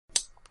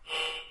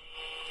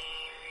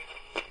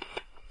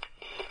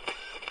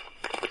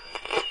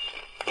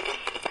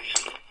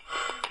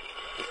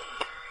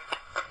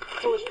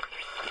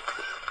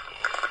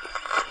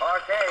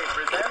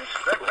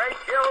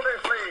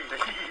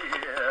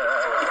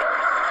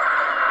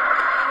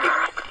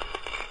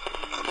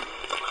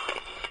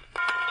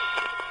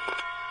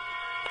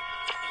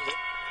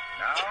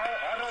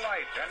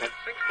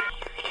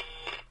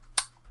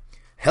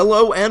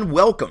Hello and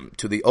welcome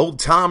to the Old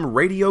Time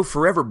Radio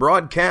Forever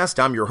broadcast.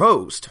 I'm your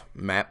host,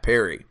 Matt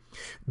Perry.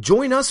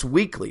 Join us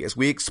weekly as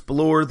we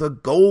explore the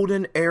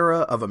golden era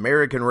of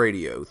American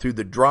radio through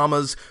the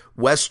dramas,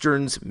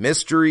 westerns,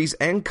 mysteries,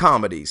 and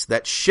comedies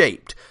that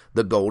shaped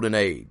the golden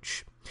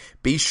age.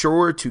 Be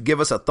sure to give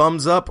us a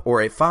thumbs up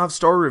or a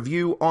 5-star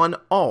review on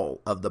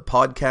all of the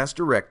podcast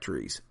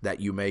directories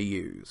that you may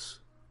use.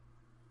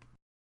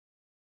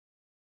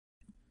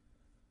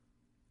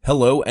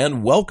 Hello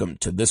and welcome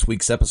to this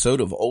week's episode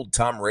of Old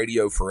Time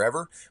Radio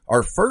Forever.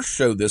 Our first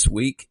show this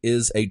week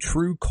is a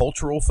true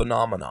cultural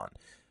phenomenon,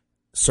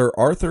 Sir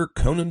Arthur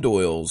Conan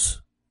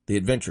Doyle's The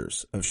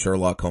Adventures of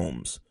Sherlock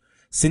Holmes.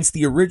 Since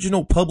the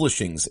original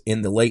publishings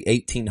in the late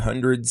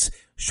 1800s,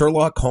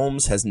 Sherlock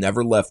Holmes has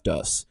never left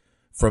us.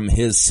 From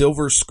his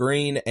silver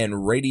screen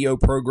and radio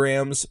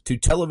programs to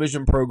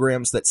television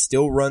programs that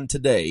still run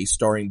today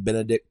starring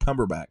Benedict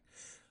Cumberbatch,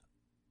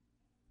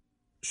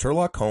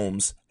 Sherlock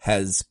Holmes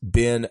has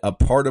been a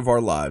part of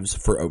our lives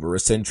for over a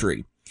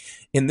century.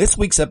 In this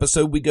week's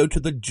episode, we go to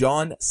the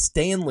John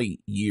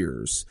Stanley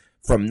years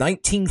from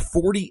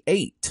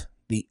 1948,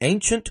 The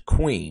Ancient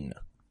Queen,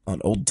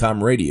 on Old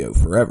Time Radio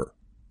Forever.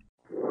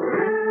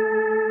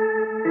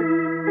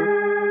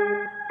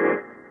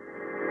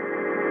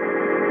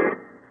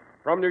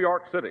 From New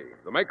York City,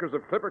 the makers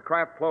of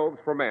Clippercraft clothes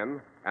for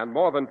men and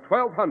more than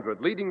 1,200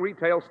 leading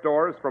retail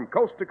stores from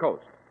coast to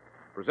coast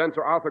present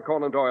Sir Arthur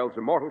Conan Doyle's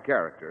immortal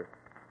character,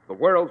 the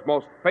world's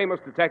most famous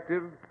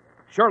detective,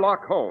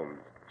 Sherlock Holmes,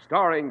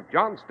 starring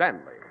John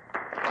Stanley.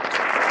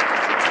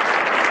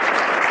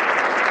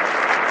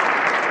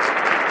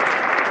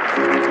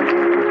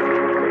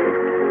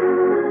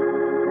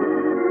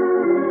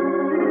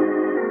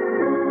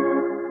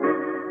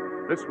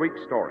 This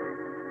week's story,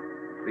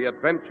 The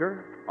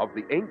Adventure of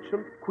the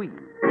Ancient Queen.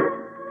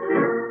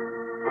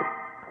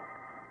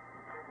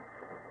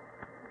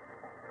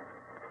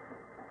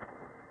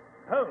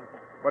 Holmes.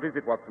 What is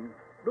it, Watson?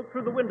 Look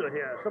through the window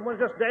here. Someone's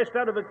just dashed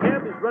out of a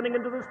cab. He's running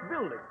into this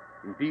building.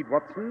 Indeed,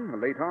 Watson. A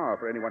late hour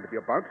for anyone to be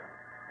about.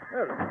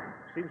 Well,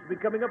 it seems to be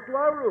coming up to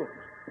our rooms.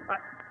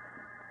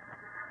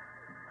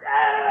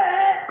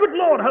 Good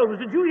Lord, Holmes,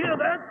 did you hear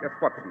that? Yes,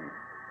 Watson.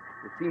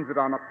 It seems that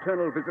our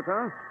nocturnal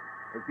visitor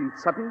has been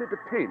suddenly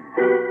detained.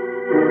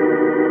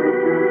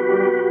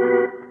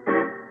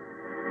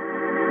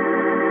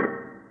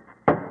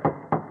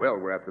 Well,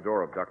 we're at the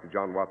door of Dr.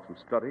 John Watson's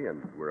study,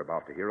 and we're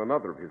about to hear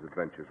another of his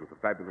adventures with the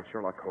fabulous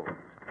Sherlock Holmes.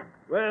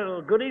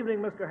 Well, good evening,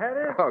 Mr.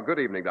 Harris. Oh, good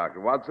evening, Dr.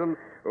 Watson.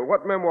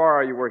 What memoir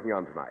are you working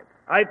on tonight?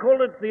 I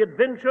call it The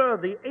Adventure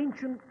of the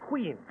Ancient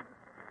Queen.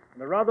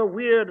 And a rather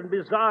weird and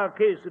bizarre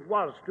case it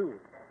was, too.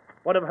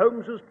 One of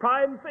Holmes's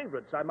prime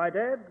favorites, I might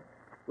add,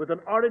 with an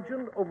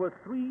origin over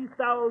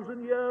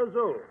 3,000 years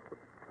old.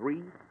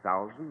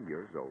 3,000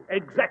 years old?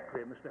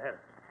 Exactly, Mr. Harris.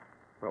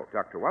 Well,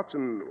 Dr.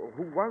 Watson,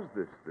 who was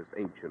this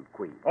ancient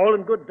queen? All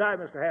in good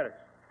time, Mr. Harris.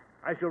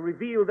 I shall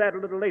reveal that a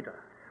little later.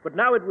 But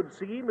now it would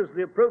seem is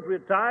the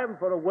appropriate time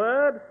for a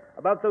word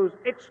about those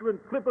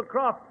excellent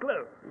Clippercraft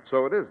clothes. And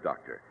so it is,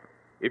 Doctor.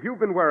 If you've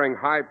been wearing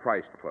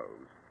high-priced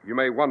clothes, you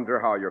may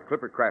wonder how your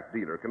Clippercraft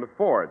dealer can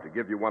afford to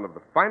give you one of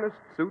the finest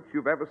suits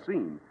you've ever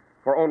seen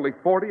for only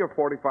 $40 or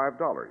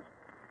 $45.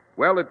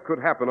 Well, it could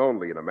happen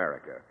only in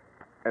America.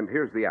 And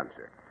here's the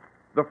answer.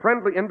 The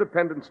friendly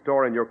independent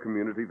store in your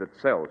community that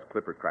sells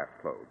Clippercraft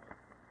clothes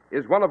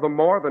is one of the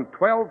more than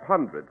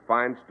 1,200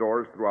 fine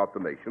stores throughout the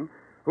nation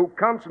who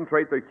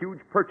concentrate their huge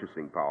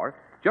purchasing power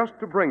just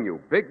to bring you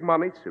big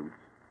money suits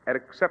at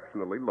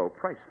exceptionally low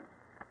prices.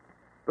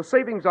 The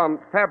savings on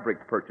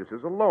fabric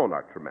purchases alone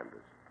are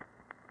tremendous.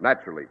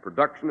 Naturally,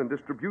 production and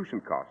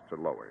distribution costs are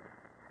lowered,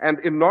 and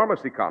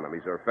enormous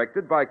economies are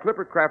affected by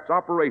Clippercraft's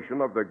operation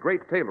of their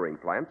great tailoring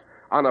plants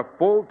on a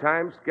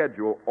full-time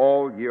schedule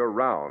all year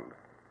round.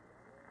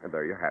 And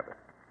there you have it.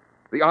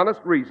 The honest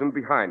reason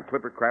behind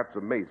Clippercraft's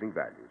amazing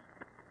values.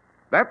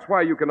 That's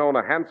why you can own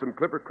a handsome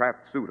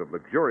Clippercraft suit of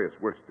luxurious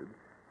worsted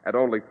at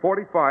only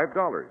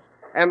 $45.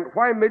 And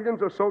why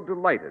millions are so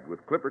delighted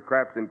with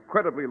Clippercraft's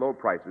incredibly low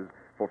prices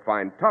for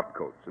fine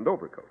topcoats and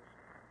overcoats.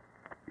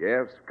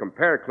 Yes,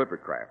 compare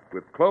Clippercraft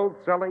with clothes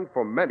selling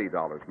for many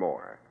dollars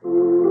more.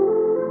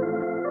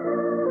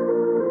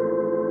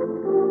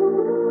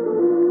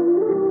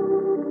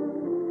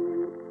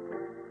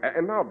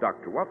 And now,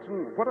 Dr.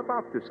 Watson, what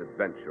about this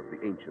adventure of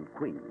the ancient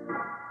queen?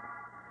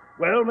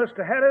 Well,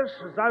 Mr. Harris,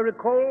 as I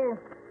recall,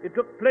 it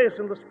took place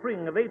in the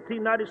spring of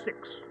 1896.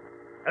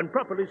 And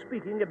properly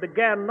speaking, it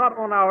began not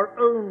on our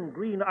own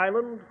green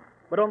island,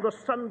 but on the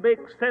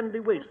sun-baked sandy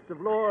waste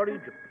of Lower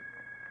Egypt.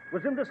 It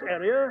was in this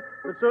area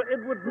that Sir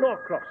Edward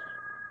Norcross,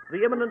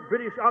 the eminent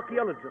British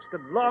archaeologist,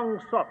 had long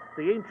sought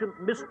the ancient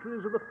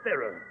mysteries of the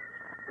pharaohs.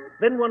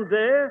 Then one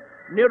day,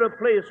 near a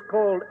place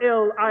called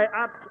El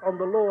Ayat on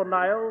the Lower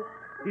Nile,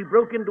 he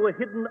broke into a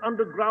hidden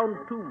underground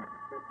tomb,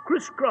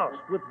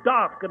 crisscrossed with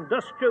dark and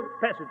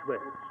dust-choked passageways,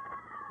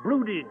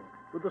 brooding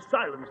with the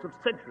silence of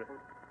centuries.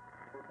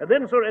 And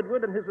then Sir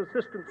Edward and his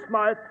assistant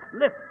Smythe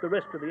left the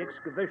rest of the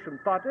excavation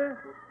party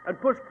and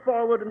pushed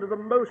forward into the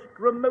most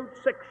remote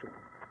section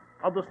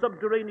of the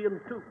subterranean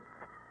tomb.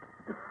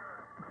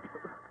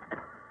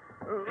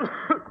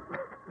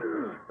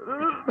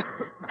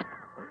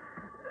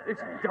 This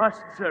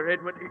dust, Sir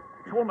Edward,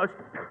 it's almost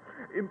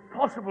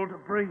impossible to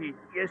breathe.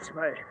 Yes,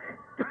 my...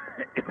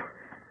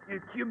 the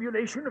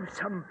accumulation of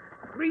some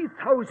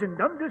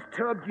 3,000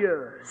 undisturbed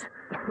years.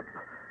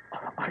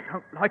 I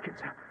don't like it,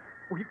 sir.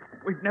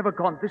 We've never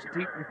gone this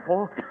deep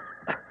before.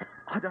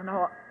 I don't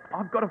know.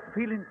 I've got a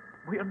feeling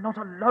we are not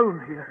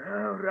alone here.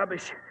 Oh,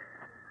 rubbish.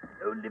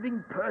 No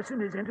living person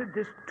has entered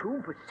this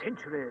tomb for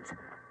centuries.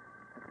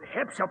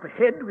 Perhaps up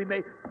ahead we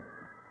may...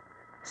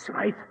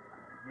 Smythe.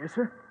 Yes,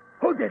 sir?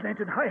 Hold that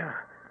lantern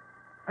higher.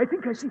 I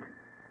think I see...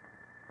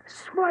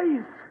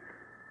 Smythe!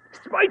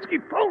 Smythe, we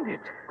found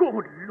it!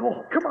 Good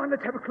Lord! Come on,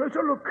 let's have a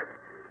closer look.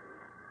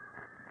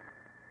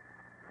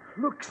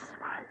 Look,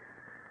 Smythe.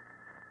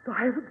 The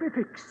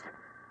hieroglyphics.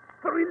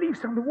 The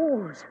reliefs on the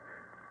walls.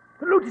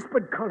 The lotus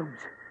bud columns.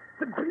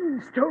 The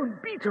green stone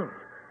beetle.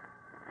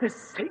 The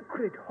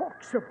sacred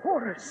hawks of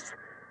Horus.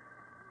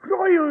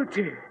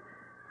 Royalty.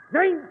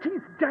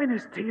 19th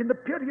dynasty in the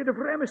period of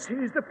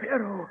Ramesses the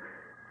Pharaoh.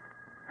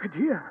 And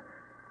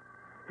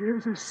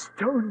here's a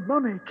stone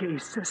mummy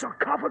case, a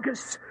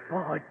sarcophagus.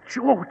 Oh,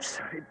 George,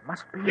 sir, it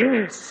must be...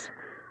 Yes.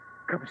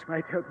 Come,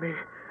 Smythe, help me.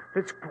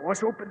 Let's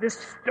force open this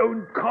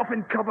stone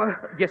coffin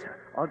cover. Yes, sir.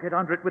 I'll get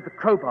under it with the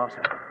crowbar,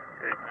 sir.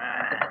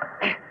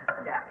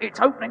 It's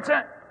opening,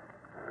 sir.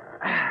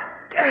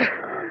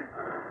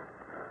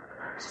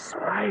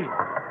 Smythe.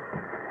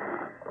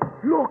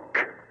 Look.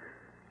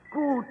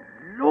 Good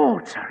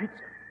Lord, sir,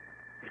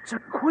 it's a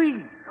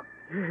queen.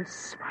 Yes,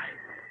 Smythe.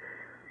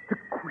 The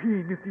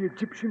queen of the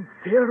Egyptian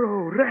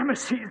pharaoh,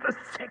 Ramesses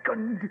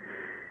II.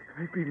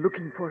 I've been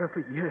looking for her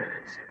for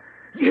years.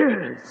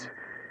 Years.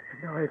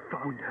 And now I've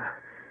found her.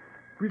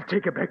 We'll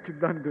take her back to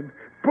London,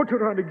 put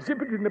her on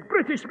exhibit in the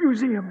British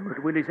Museum.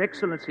 But will His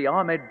Excellency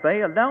Ahmed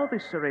Bey allow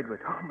this, Sir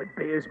Edward? Ahmed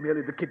Bey is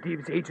merely the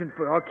Khedive's agent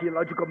for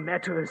archaeological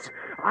matters.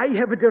 I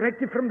have a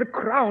directive from the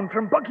Crown,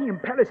 from Buckingham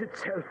Palace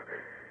itself.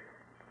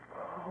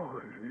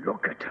 Oh,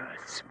 look at her,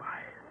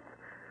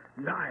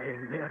 Smythe.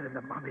 Lying there in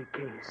the mummy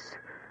case.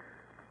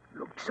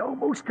 Looks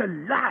almost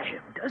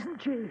alive,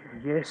 doesn't she?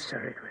 Yes,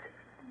 Sir Edward.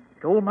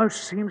 It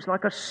almost seems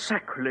like a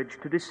sacrilege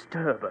to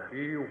disturb her.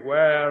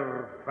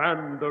 Beware,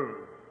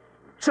 vandals.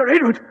 Sir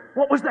Edward,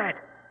 what was that?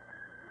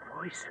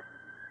 Voice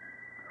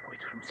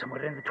from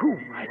somewhere in the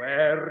tomb.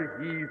 Beware,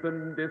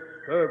 heathen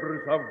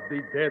disturbers of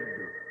the dead,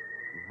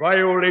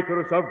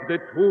 violators of the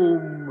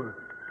tomb.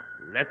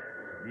 Let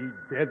the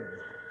dead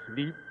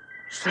sleep.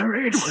 Sir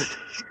Edward,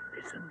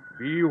 listen.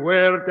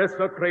 Beware,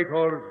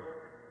 desecrators.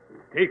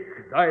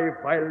 Take thy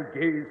vile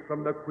gaze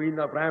from the Queen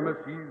of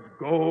Ramesses.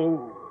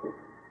 Go.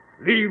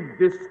 Leave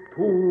this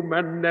tomb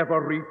and never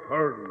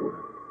return.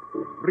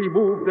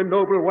 Remove the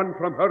noble one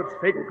from her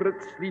sacred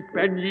sleep,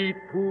 and ye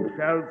too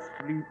shall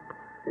sleep,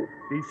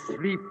 the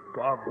sleep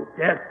of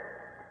death.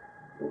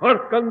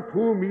 Hearken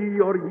to me,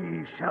 or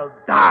ye shall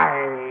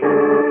die.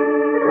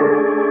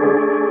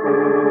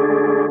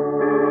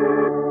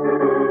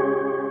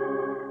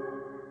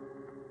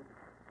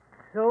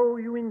 So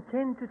you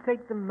intend to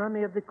take the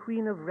mummy of the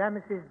Queen of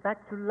Ramesses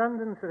back to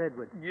London, Sir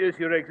Edward? Yes,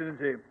 Your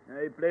Excellency.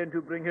 I plan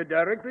to bring her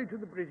directly to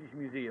the British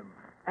Museum.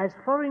 As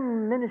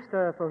Foreign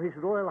Minister for His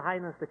Royal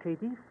Highness the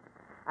Khedive,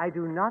 I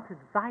do not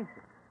advise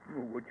it.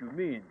 What do you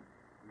mean?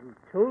 You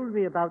told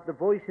me about the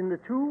voice in the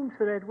tomb,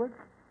 Sir Edward.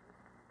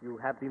 You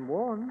have been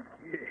warned.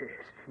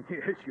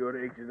 Yes,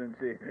 Your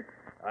Excellency.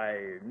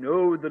 I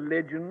know the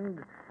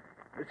legend.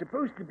 There's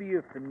supposed to be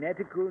a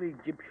fanatical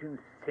Egyptian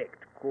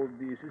sect called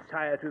the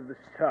Society of the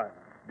Sun,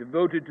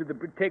 devoted to the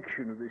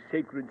protection of the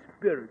sacred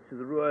spirits of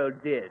the royal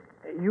dead.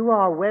 You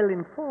are well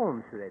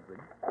informed, Sir Edward.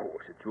 Of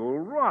course, it's all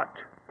rot.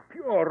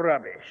 Pure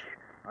rubbish.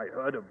 I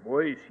heard a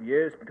voice,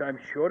 yes, but I'm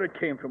sure it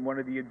came from one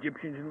of the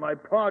Egyptians in my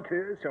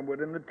party,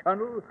 somewhere in the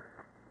tunnel.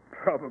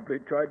 Probably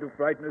tried to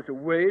frighten us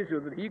away so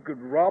that he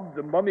could rob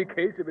the mummy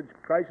case of its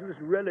priceless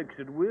relics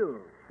at will.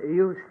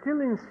 You still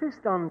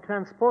insist on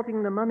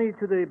transporting the mummy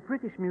to the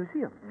British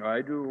Museum?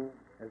 I do.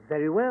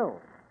 Very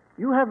well.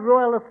 You have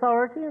royal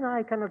authority, and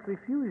I cannot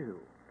refuse you.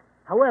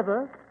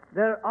 However,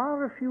 there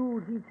are a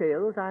few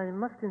details I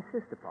must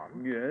insist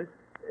upon. Yes?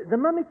 The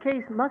mummy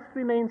case must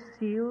remain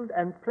sealed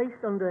and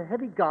placed under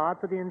heavy guard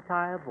for the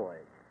entire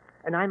voyage.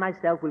 And I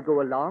myself will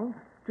go along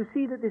to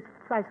see that this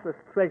priceless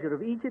treasure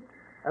of Egypt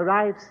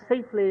arrives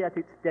safely at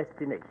its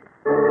destination.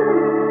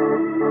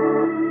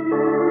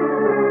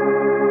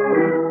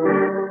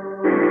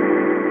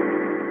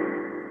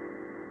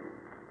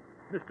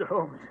 Mr.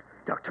 Holmes,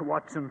 Dr.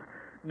 Watson,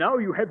 now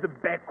you have the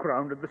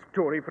background of the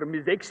story from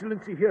His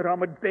Excellency here,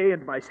 Ahmed Bey,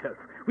 and myself.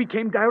 We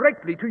came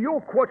directly to your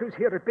quarters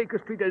here at Baker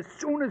Street as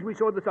soon as we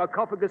saw the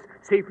sarcophagus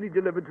safely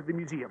delivered to the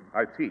museum.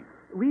 I see.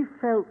 We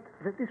felt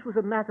that this was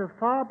a matter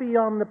far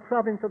beyond the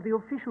province of the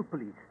official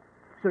police.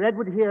 Sir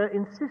Edward here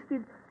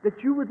insisted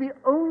that you were the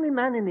only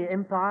man in the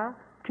Empire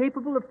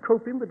capable of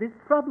coping with this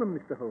problem,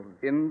 Mr. Holmes.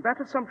 In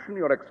that assumption,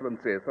 Your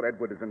Excellency, Sir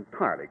Edward is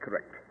entirely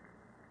correct.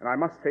 And I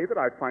must say that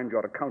I find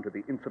your account of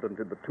the incident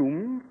in the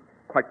tomb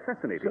quite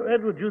fascinating. Sir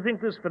Edward, do you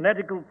think this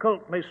fanatical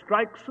cult may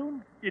strike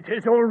soon? It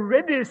has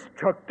already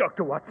struck,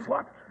 Dr. Watson.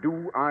 What?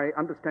 Do I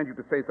understand you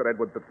to say, Sir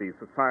Edward, that the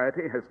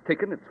society has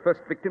taken its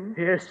first victim?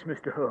 Yes,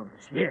 Mr. Holmes,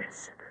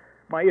 yes.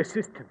 My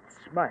assistant,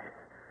 Smythe.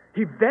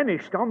 He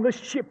vanished on the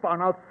ship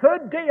on our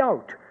third day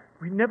out.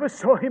 We never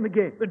saw him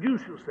again. The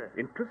deuce, you say?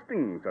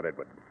 Interesting, Sir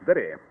Edward.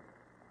 Very.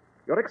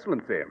 Your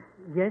Excellency,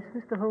 Yes,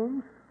 Mr.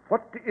 Holmes?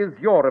 what is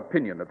your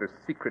opinion of this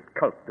secret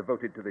cult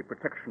devoted to the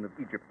protection of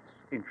Egypt's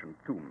ancient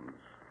tombs?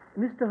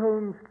 Mr.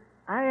 Holmes,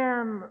 I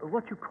am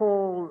what you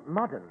call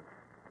modern.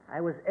 I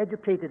was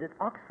educated at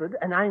Oxford,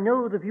 and I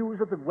know the views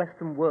of the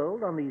Western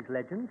world on these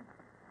legends.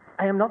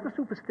 I am not a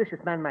superstitious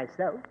man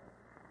myself,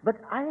 but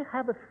I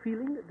have a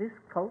feeling that this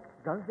cult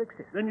does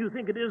exist. Then you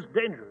think it is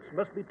dangerous,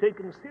 must be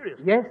taken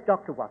seriously. Yes,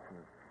 Dr. Watson.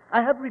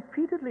 I have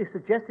repeatedly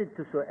suggested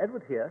to Sir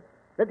Edward here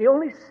that the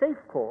only safe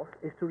course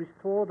is to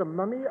restore the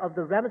mummy of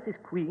the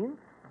Ramesses Queen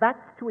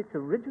back to its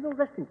original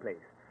resting place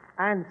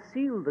and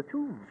seal the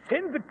tomb.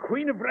 Send the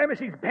Queen of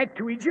Ramesses back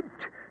to Egypt?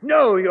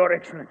 No, Your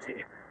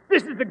Excellency.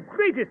 This is the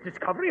greatest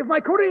discovery of my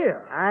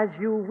career. As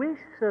you wish,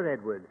 Sir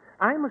Edward.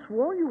 I must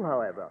warn you,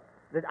 however,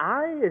 that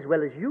I, as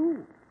well as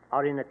you,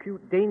 are in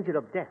acute danger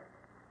of death.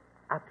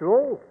 After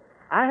all,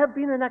 I have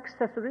been an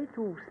accessory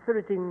to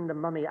spiriting the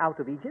mummy out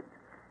of Egypt,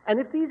 and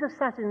if these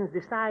assassins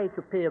decide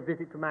to pay a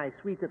visit to my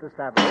suite at the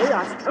Savoy,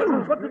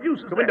 Holmes, what the deuce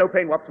is The that? window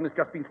pane, Watson, has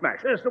just been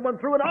smashed. Yes, someone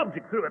threw an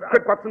object through it.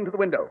 Quick, Watson, to the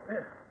window.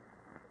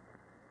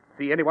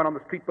 See anyone on the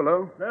street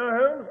below? No,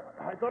 Holmes,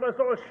 I thought I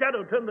saw a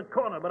shadow turn the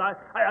corner, but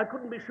I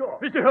couldn't be sure.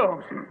 Mr.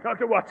 Holmes,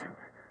 Dr. Watson,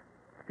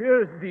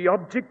 here's the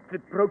object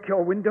that broke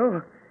your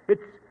window.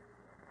 It's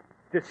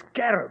the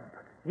scarab.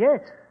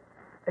 yes,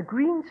 a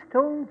green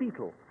stone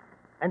beetle,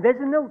 and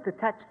there's a note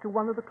attached to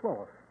one of the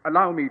claws.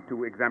 Allow me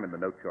to examine the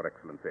notes, Your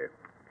Excellency.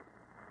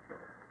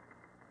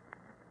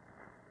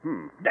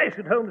 Dash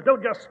it, Holmes,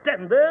 don't just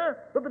stand there.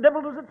 What the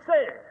devil does it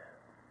say?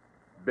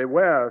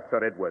 Beware,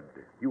 Sir Edward.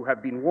 You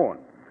have been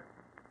warned.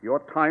 Your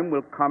time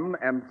will come,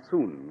 and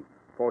soon.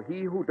 For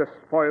he who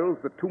despoils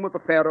the tomb of the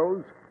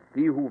pharaohs,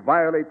 he who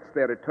violates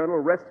their eternal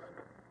rest,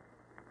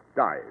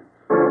 dies.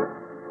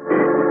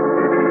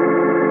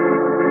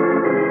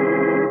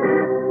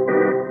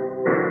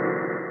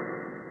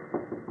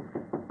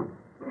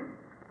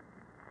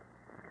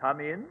 Come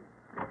in.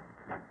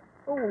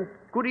 Oh,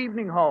 good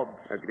evening, Hobbs.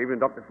 Good evening,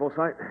 Dr.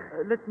 Forsyth.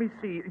 Let me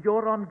see.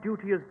 You're on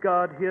duty as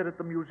guard here at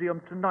the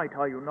museum tonight,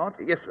 are you not?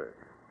 Yes, sir.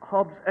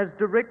 Hobbs, as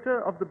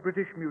director of the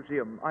British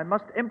Museum, I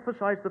must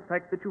emphasize the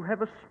fact that you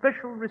have a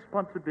special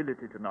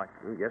responsibility tonight.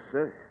 Yes,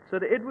 sir.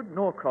 Sir Edward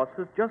Norcross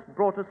has just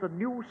brought us a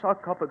new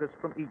sarcophagus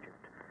from Egypt.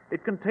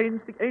 It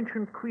contains the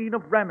ancient Queen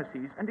of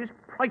Ramesses and is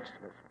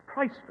priceless,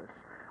 priceless.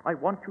 I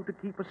want you to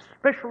keep a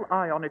special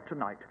eye on it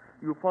tonight.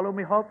 You follow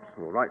me, Hobbs?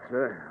 All right,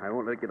 sir. I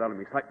won't let it get out of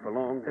my sight for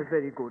long.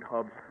 Very good,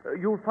 Hobbs.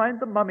 You'll find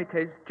the mummy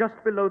case just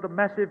below the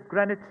massive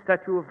granite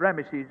statue of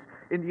Ramesses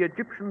in the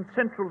Egyptian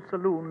Central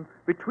Saloon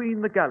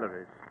between the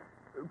galleries.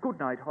 Good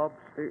night, Hobbs.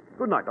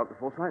 Good night, Dr.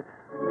 Forsyth.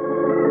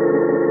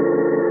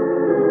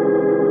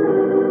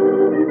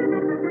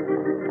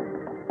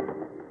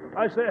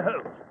 I say,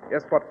 Holmes,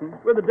 Yes, Watson?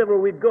 where the devil are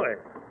we going?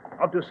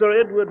 After Sir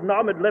Edward and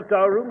Ahmed left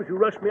our rooms, you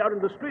rushed me out in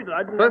the street, and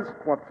I didn't... First,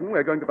 Watson,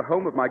 we're going to the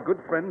home of my good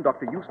friend,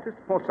 Dr. Eustace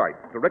Forsyth,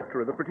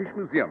 director of the British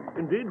Museum.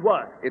 Indeed,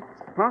 why? It's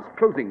past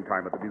closing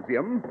time at the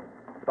museum,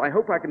 but I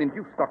hope I can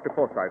induce Dr.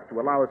 Forsyth to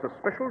allow us a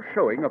special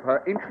showing of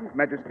Her Ancient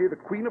Majesty, the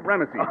Queen of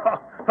Ramesses.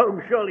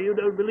 Holmes, surely you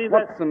don't believe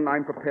that? Watson,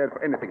 I'm prepared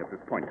for anything at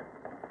this point.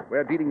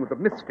 We're dealing with a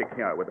mystic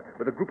here,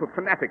 with a group of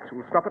fanatics who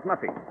will stop at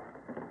nothing.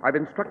 I've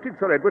instructed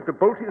Sir Edward to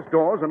bolt his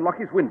doors and lock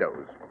his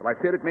windows, but I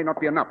fear it may not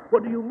be enough.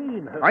 What do you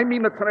mean, Holmes? I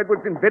mean that Sir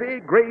Edward's in very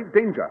grave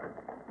danger.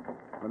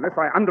 Unless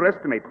I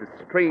underestimate this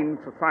strange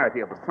society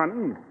of the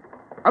sun,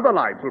 other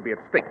lives will be at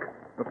stake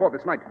before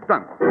this night is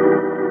done.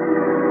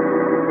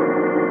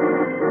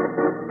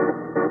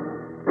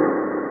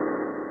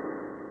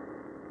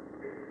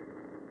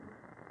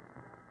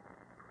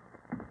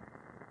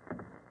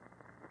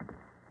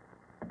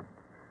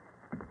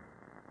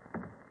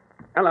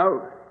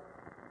 Hello.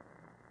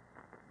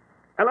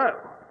 Hello.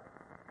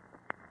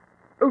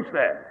 Who's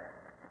there?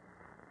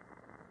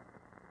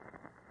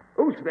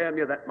 Who's there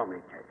near that mummy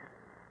case?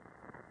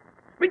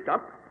 Speak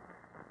up.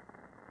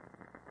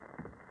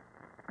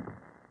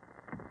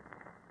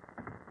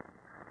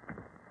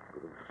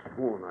 Could have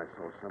sworn I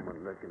saw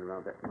someone lurking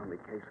around that mummy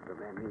case of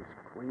the Ramesses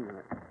Queen.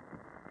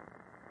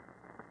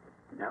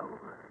 No.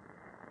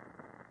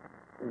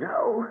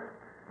 No.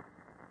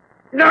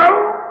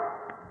 No!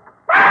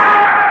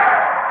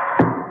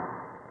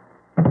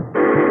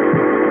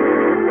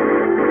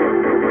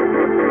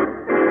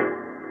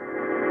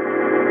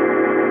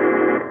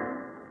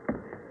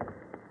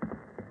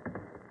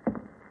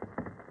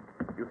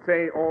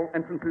 Say all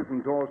entrances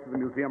and doors to the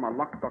museum are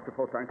locked, Dr.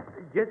 Forsyth?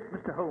 Yes,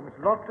 Mr. Holmes,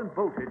 locked and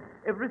bolted.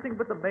 Everything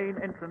but the main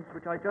entrance,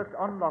 which I just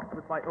unlocked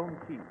with my own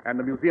key. And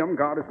the museum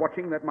guard is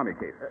watching that mummy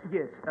case?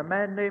 Yes, a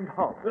man named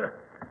Hobbs.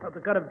 Not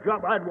the kind of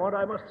job I'd want,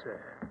 I must say.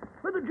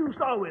 Where the deuce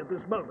are we at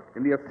this moment?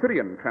 In the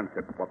Assyrian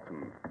transept,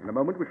 Watson. In a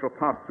moment we shall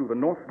pass through the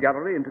North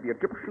Gallery into the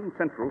Egyptian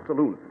Central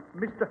Saloon.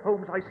 Mr.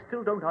 Holmes, I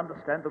still don't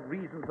understand the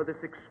reason for this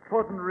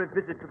extraordinary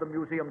visit to the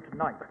museum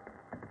tonight.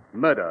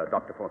 Murder,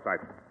 Dr.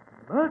 Forsyth.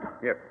 Murder?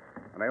 Yes,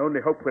 and I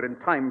only hope we're in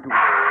time to...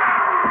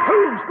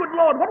 Holmes, good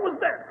Lord, what was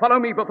that? Follow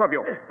me, both of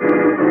you.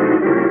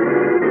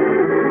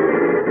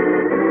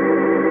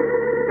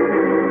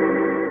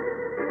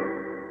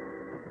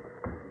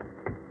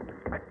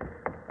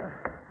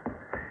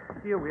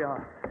 Here we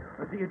are,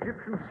 at the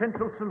Egyptian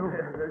Central Saloon.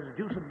 There's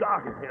deuce of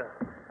dark in here.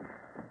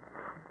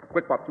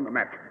 Quick, Watson, a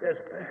match. Yes.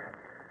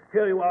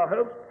 Here you are,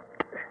 Holmes.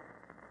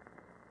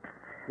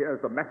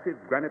 Here's the massive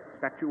granite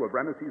statue of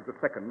Ramesses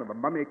II and the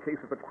mummy case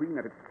of the Queen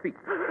at its feet.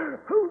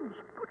 Holmes,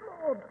 good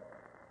Lord.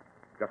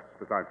 Just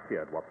as I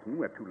feared, Watson,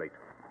 we're too late.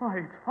 Why,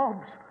 it's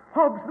Hobbs.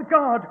 Hobbs, the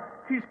guard.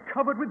 He's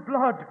covered with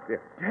blood. Yes.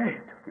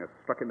 Dead. Yes,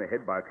 struck in the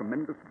head by a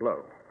tremendous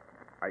blow.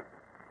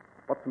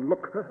 Watson,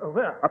 look.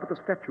 Where? Up at the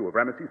statue of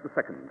Ramesses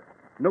II.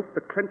 Note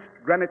the clenched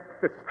granite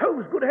fist.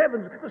 Holmes, good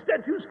heavens, the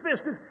statue's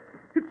fist is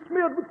it's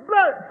smeared with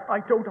blood. I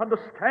don't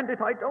understand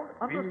it. I don't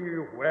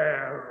understand.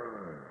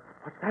 Beware.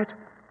 What's that?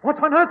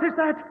 What on earth is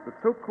that? The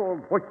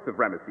so-called voice of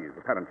Ramesses,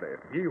 apparently.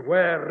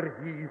 Beware,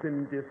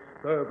 heathen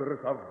disturbers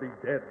of the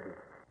dead,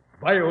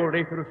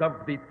 violators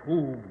of the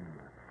tomb.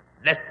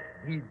 Let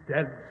the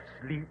dead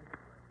sleep.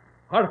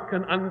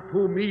 Hearken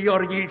unto me,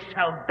 or ye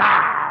shall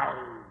die.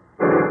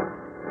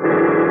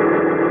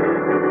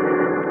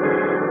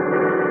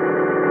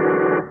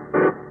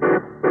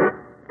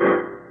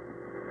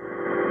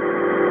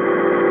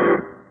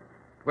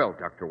 Well,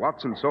 Dr.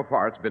 Watson, so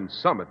far it's been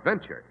some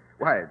adventure.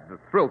 Why, the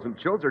thrills and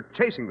chills are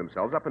chasing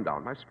themselves up and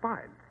down my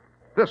spine.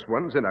 This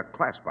one's in a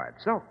class by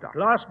itself, Doctor.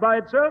 Class by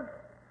itself?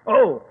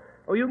 Oh,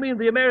 you mean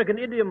the American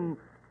idiom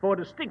for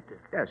distinctive?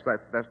 Yes,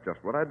 that's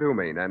just what I do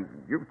mean, and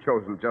you've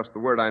chosen just the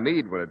word I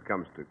need when it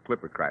comes to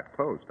Clippercraft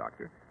clothes,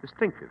 Doctor.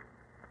 Distinctive.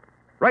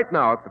 Right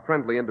now, at the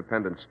friendly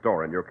independent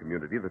store in your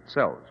community that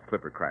sells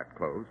Clippercraft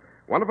clothes,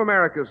 one of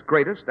America's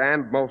greatest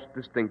and most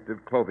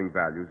distinctive clothing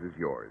values is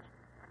yours.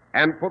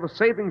 And for the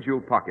savings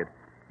you'll pocket,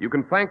 you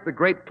can thank the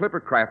great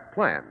Clippercraft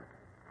plan.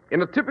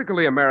 In a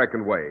typically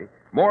American way,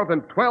 more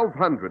than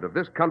 1,200 of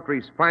this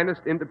country's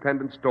finest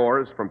independent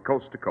stores from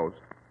coast to coast,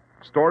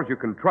 stores you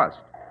can trust,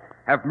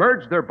 have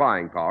merged their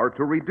buying power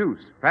to reduce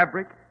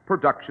fabric,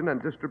 production,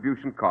 and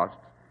distribution costs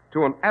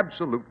to an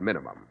absolute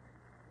minimum.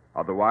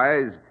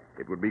 Otherwise,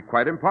 it would be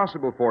quite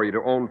impossible for you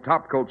to own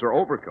topcoats or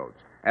overcoats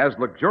as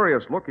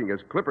luxurious-looking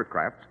as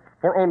Clippercraft's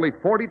for only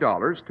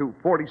 $40 to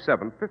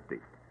 $47.50.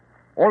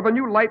 Or the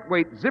new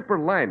lightweight zipper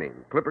lining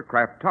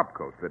Clippercraft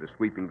topcoat that is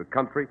sweeping the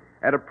country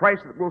at a price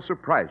that will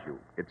surprise you.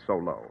 It's so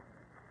low.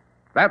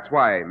 That's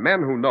why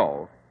men who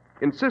know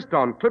insist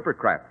on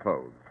Clippercraft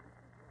clothes.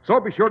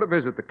 So be sure to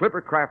visit the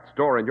Clippercraft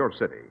store in your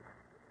city.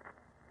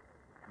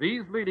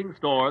 These leading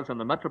stores in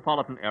the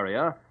metropolitan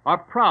area are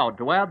proud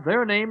to add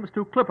their names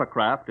to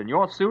Clippercraft in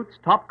your suits,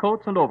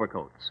 topcoats, and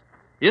overcoats.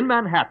 In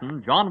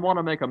Manhattan, John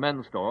Wanamaker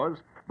Men's Stores,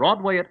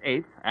 Broadway at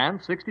 8th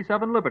and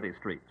 67 Liberty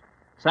Street.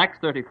 Saks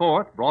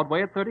 34th,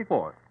 Broadway at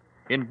 34th.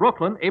 In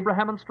Brooklyn,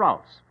 Abraham and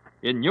Strauss.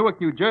 In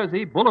Newark, New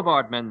Jersey,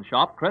 Boulevard Men's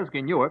Shop,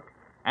 Kresge Newark.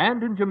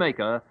 And in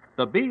Jamaica,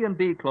 the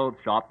B&B Clothes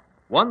Shop,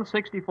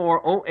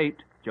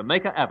 16408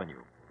 Jamaica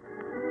Avenue.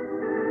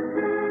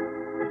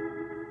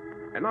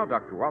 And now,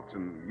 Dr.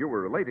 Watson, you were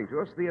relating to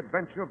us the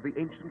adventure of the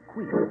ancient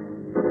queen.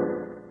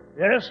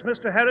 Yes,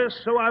 Mr. Harris,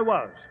 so I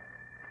was.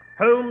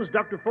 Holmes,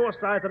 Dr.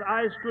 Forsyth, and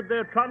I stood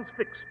there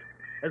transfixed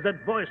as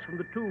that voice from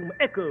the tomb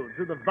echoed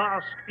through the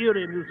vast,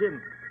 eerie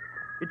museum.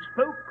 It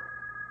spoke,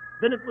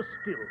 then it was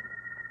still.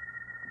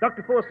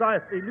 Dr.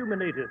 Forsyth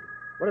illuminated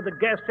one of the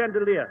gas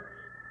chandeliers,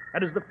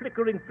 and as the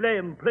flickering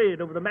flame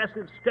played over the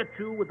massive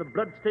statue with the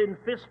blood-stained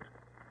fist,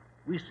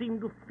 we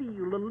seemed to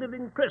feel a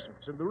living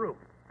presence in the room.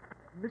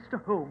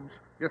 Mr. Holmes.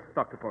 Yes,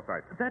 Dr.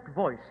 Forsyth. That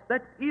voice,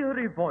 that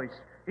eerie voice,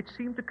 it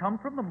seemed to come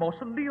from the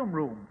mausoleum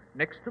room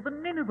next to the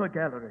Nineveh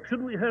Gallery.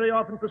 Shouldn't we hurry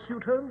off in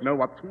pursuit, Holmes? No,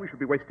 Watson, we should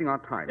be wasting our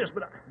time. Yes,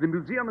 but The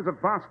museum is a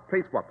vast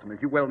place, Watson, as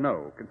you well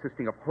know,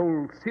 consisting of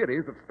whole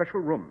series of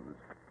special rooms.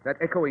 That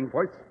echoing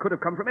voice could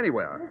have come from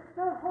anywhere.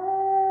 Mr.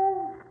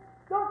 Holmes!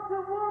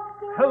 Dr.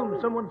 Watson!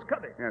 Holmes, someone's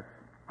coming. Yes.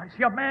 I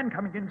see a man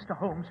coming in, Mr.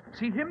 Holmes.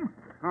 See him?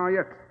 Ah,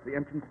 yes, the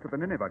entrance to the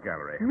Nineveh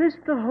Gallery.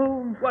 Mr.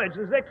 Holmes! Why, it's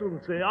His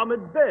Excellency,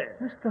 Ahmed Bey.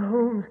 Mr.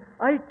 Holmes,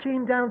 I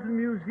came down to the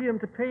museum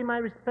to pay my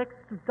respects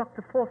to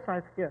Dr.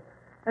 Forsyth here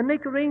and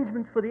make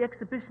arrangements for the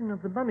exhibition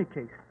of the mummy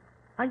case.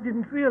 I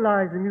didn't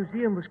realize the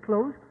museum was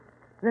closed.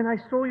 Then I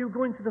saw you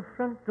go into the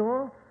front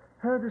door,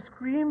 heard a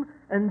scream,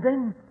 and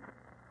then...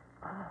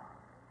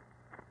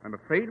 I'm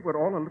afraid we're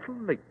all a little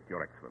late,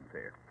 Your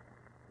Excellency.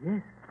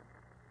 Yes,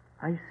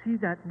 I see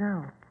that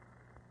now.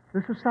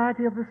 The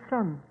Society of the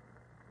Sun.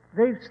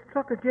 They've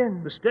struck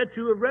again. The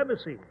statue of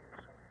Ramesses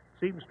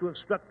seems to have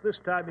struck this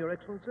time, Your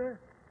Excellency.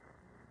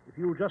 If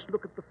you'll just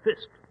look at the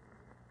fist.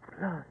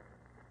 Blood.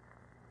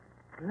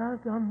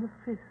 Blood on the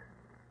fist.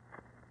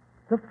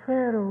 The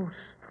Pharaoh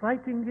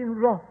striking in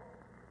wrath,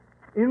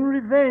 in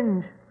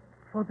revenge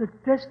for the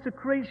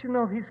desecration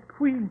of his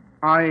queen.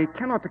 I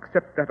cannot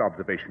accept that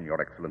observation,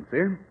 Your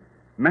Excellency.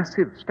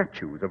 Massive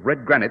statues of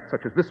red granite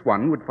such as this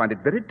one would find it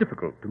very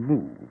difficult to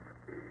move.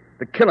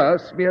 The killer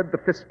smeared the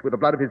fist with the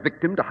blood of his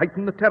victim to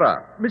heighten the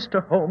terror.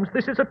 Mr. Holmes,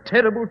 this is a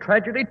terrible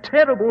tragedy.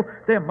 Terrible.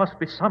 There must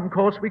be some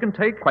course we can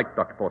take. Quite,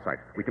 Dr. Forsyth.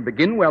 We can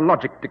begin where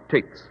logic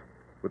dictates,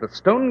 with a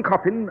stone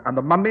coffin and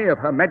the mummy of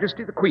Her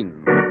Majesty the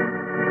Queen.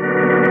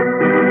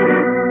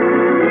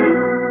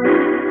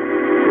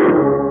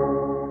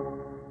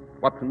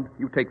 Watson,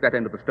 you take that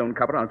end of the stone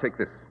cover. I'll take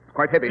this. It's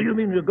quite heavy. You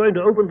mean you're going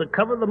to open the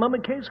cover of the mummy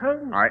case,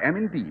 Holmes? I am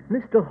indeed.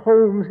 Mr.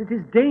 Holmes, it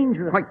is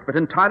dangerous. Quite, but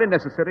entirely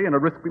necessary and a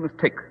risk we must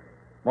take.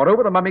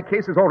 Moreover, the mummy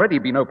case has already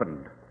been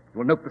opened. You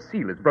will note the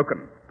seal is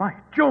broken. By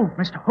Jove,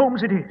 Mr.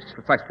 Holmes, it is.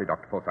 Precisely,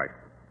 Dr. Forsyth.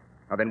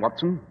 Now then,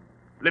 Watson,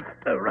 lift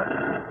her up.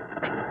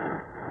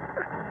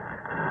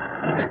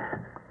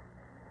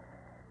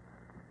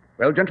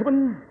 Well,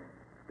 gentlemen,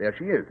 there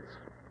she is.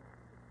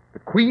 The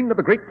queen of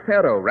the great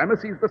pharaoh,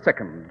 Ramesses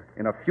II,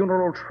 in a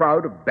funeral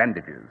shroud of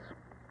bandages.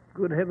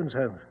 Good heavens,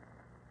 Holmes.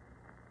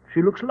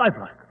 She looks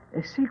lifelike.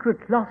 A secret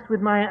lost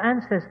with my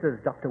ancestors,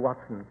 Dr.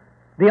 Watson.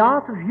 The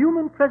art of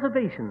human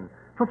preservation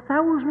for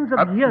thousands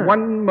of years.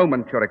 One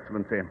moment, Your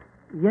Excellency.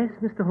 Yes,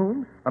 Mr.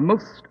 Holmes? A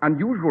most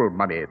unusual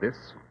mummy, this.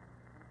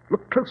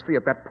 Look closely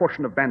at that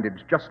portion of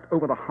bandage just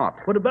over the heart.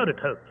 What about it,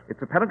 Holmes?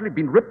 It's apparently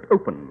been ripped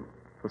open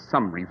for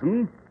some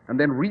reason and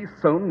then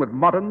re-sewn with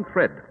modern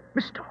thread.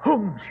 Mr.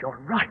 Holmes, you're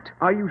right.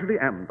 I usually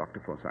am, Dr.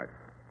 Forsyth.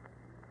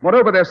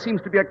 Moreover, there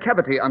seems to be a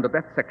cavity under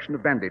that section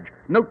of bandage.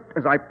 Note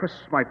as I press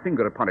my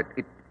finger upon it,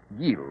 it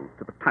yields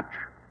to the touch.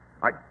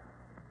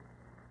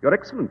 Your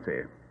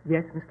Excellency.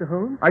 Yes, Mr.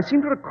 Holmes? I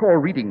seem to recall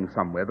reading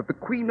somewhere that the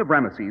Queen of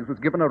Ramesses was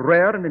given a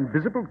rare and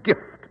invisible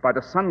gift by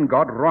the sun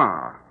god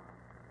Ra.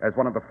 As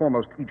one of the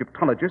foremost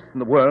Egyptologists in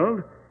the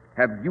world,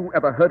 have you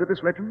ever heard of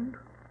this legend?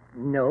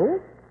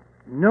 No.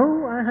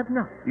 No, I have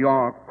not.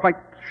 You're quite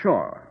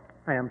sure?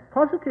 I am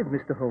positive,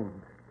 Mr.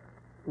 Holmes.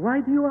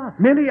 Why do you ask?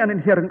 Merely an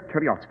inherent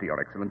curiosity, Your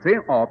Excellency,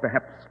 or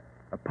perhaps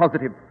a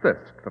positive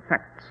thirst for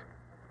facts.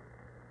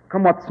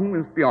 Come, Watson,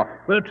 we'll be off.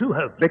 Where to,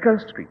 Holmes? Baker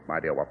Street, my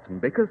dear Watson,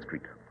 Baker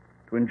Street.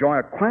 To enjoy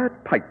a quiet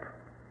pipe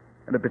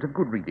and a bit of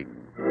good reading.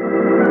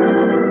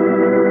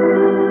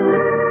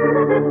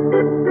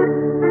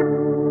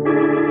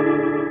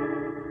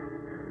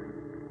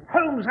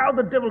 Holmes, how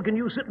the devil can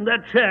you sit in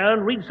that chair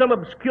and read some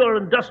obscure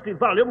and dusty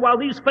volume while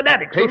these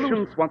fanatics are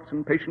Patience,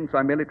 Watson, patience.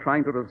 I'm merely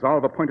trying to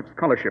resolve a point of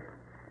scholarship.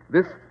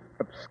 This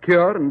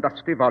obscure and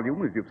dusty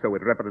volume, as you've so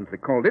irreverently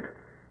called it,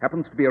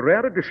 happens to be a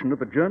rare edition of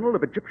the Journal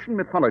of Egyptian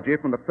Mythology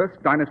from the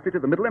First Dynasty to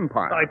the Middle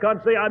Empire. I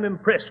can't say I'm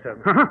impressed,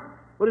 Holmes.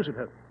 What is it,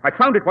 Holmes? I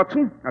found it,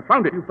 Watson. I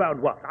found it. You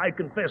found what? I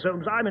confess,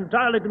 Holmes, I'm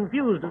entirely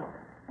confused.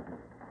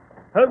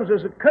 Holmes,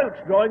 there's a coach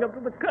drawing up to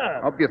the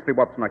curb. Obviously,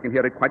 Watson, I can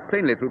hear it quite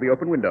plainly through the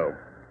open window.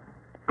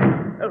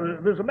 Oh,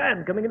 there's a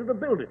man coming into the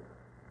building.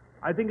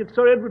 I think it's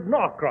Sir Edward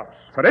Norcross.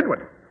 Sir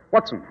Edward?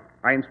 Watson,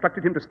 I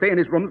instructed him to stay in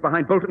his rooms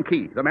behind bolt and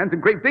key. The man's in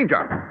grave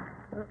danger.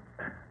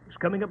 He's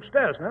coming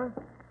upstairs now.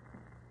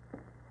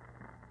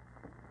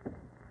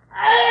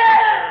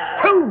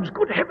 Holmes,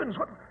 good heavens,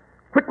 what...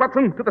 Quick,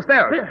 Watson, to the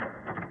stairs. There.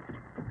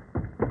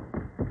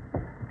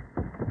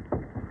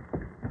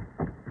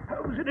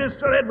 Holmes, it is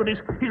Sir Edward.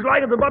 He's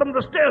lying at the bottom of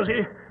the stairs.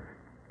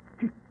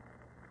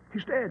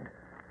 He's dead.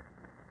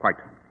 Quite.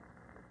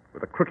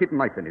 With a crooked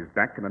knife in his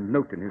back and a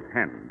note in his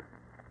hand.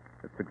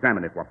 Let's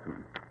examine it,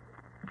 Watson.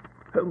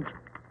 Holmes,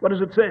 what does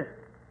it say?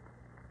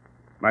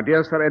 My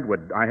dear Sir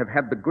Edward, I have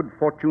had the good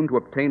fortune to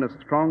obtain a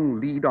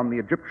strong lead on the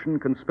Egyptian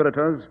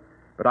conspirators,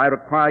 but I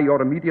require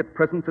your immediate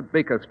presence at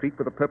Baker Street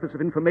for the purpose of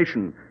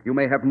information. You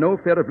may have no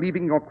fear of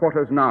leaving your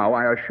quarters now.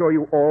 I assure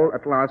you all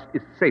at last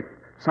is safe.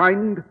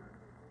 Signed,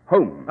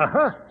 Holmes.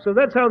 Aha, so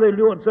that's how they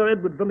lured Sir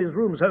Edward from his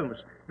rooms, Holmes.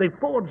 They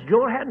forged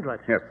your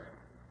handwriting. Yes.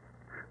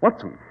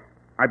 Watson,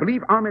 I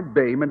believe Ahmed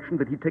Bey mentioned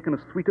that he'd taken a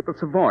suite at the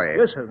Savoy.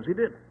 Yes, Holmes, he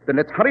did. Then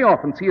let's hurry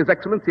off and see His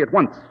Excellency at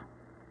once,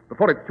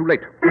 before it's too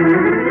late.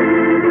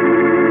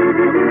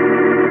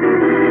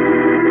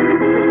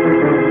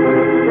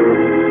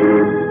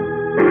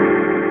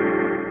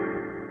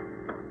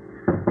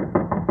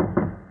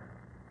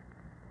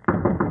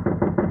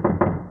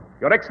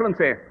 Your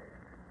Excellency.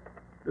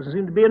 Doesn't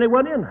seem to be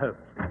anyone in, Holmes.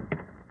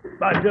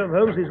 By Jove,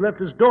 Holmes, he's left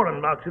his door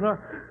unlocked, you know.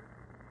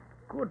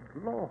 Good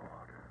Lord.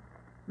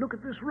 Look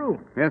at this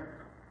room. Yes.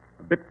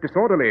 A bit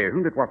disorderly,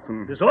 isn't it,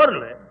 Watson?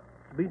 Disorderly?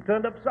 It's been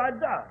turned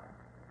upside down.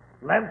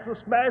 Lamps were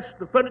smashed,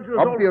 the furniture is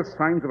Obvious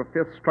signs of a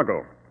fierce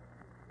struggle.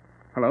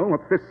 Hello,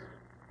 what's this?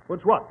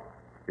 What's what?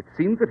 It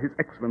seems that His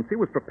Excellency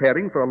was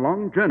preparing for a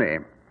long journey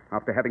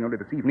after having only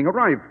this evening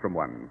arrived from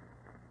one.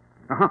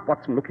 Aha,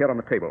 Watson, look here on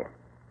the table.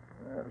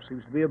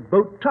 Seems to be a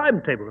boat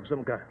timetable of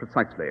some kind.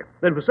 Precisely.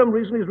 Then for some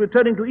reason he's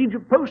returning to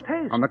Egypt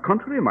post-haste. On the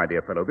contrary, my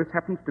dear fellow, this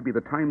happens to be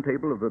the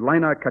timetable of the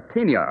liner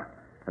Catania.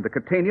 And the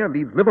Catania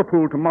leaves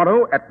Liverpool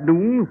tomorrow at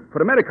noon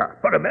for America.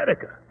 For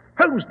America?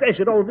 Holmes, dash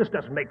it, all this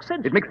doesn't make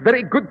sense. It makes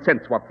very good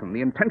sense, Watson.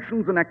 The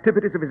intentions and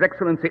activities of His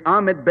Excellency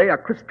Ahmed Bey are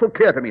crystal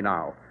clear to me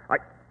now.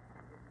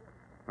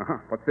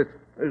 What's this?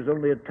 There's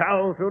only a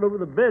towel thrown over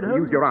the bed,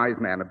 Holmes. Use your eyes,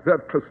 man.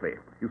 Observe closely.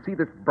 You see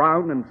this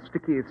brown and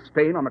sticky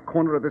stain on the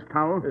corner of this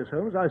towel? Yes,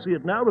 Holmes, I see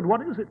it now, but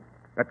what is it?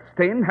 That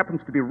stain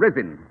happens to be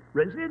resin.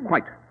 Resin?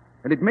 Quite.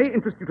 And it may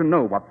interest you to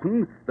know,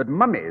 Watson, that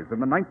mummies in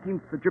the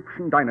 19th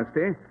Egyptian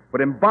dynasty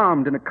were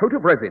embalmed in a coat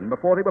of resin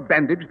before they were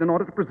bandaged in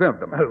order to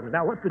preserve them. Oh,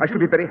 now what I shall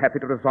be very happy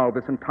to resolve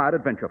this entire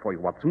adventure for you,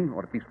 Watson,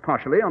 or at least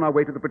partially, on our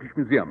way to the British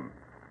Museum.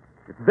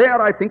 It's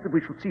there, I think, that we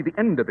shall see the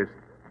end of this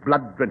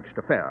blood-drenched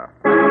affair.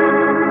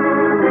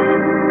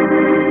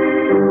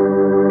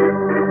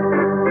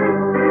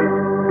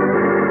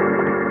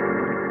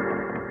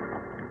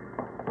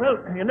 Well,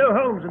 you know,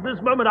 Holmes, at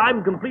this moment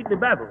I'm completely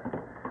baffled.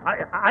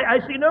 I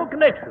see no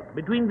connection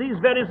between these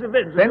various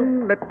events.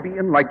 Then let me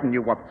enlighten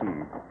you,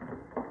 Watson.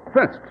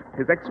 First,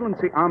 His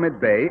Excellency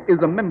Ahmed Bey is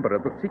a member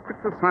of the Secret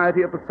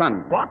Society of the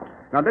Sun. What?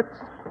 Now let's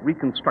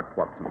reconstruct,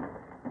 Watson.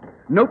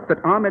 Note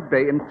that Ahmed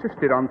Bey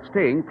insisted on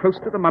staying close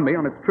to the mummy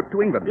on its trip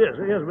to England. Yes,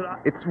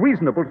 but It's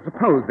reasonable to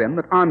suppose, then,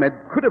 that Ahmed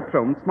could have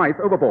thrown Smythe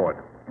overboard.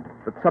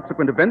 But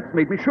subsequent events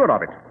made me sure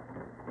of it.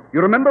 You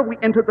remember we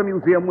entered the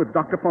museum with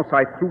Dr.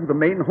 Forsyth through the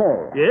main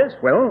hall? Yes.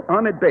 Well,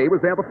 Ahmed Bey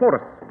was there before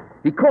us.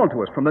 He called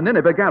to us from the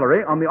Nineveh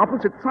Gallery on the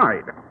opposite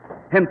side.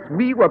 Hence,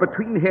 we were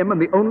between him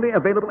and the only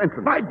available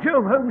entrance. By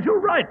Jove, Holmes, you're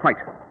right. Quite.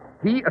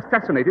 He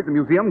assassinated the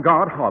museum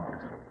guard, Hobbs.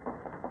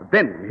 But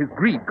then his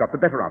greed got the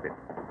better of it.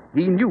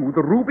 He knew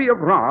the Ruby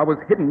of Ra was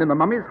hidden in the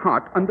mummy's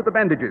heart under the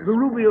bandages. The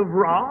Ruby of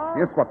Ra?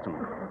 Yes, Watson.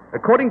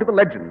 According to the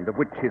legend, of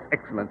which His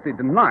Excellency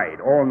denied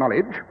all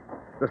knowledge,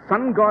 the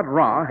sun god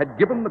Ra had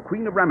given the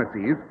Queen of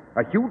Ramesses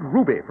a hued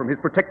ruby from his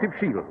protective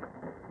shield.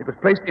 It was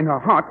placed in her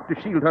heart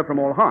to shield her from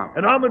all harm.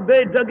 And Ahmed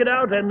Bey dug it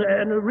out and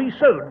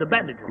re-sewed the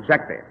bandages.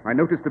 Exactly. I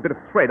noticed a bit of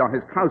thread on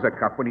his trouser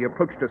cuff when he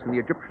approached us in the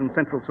Egyptian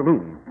Central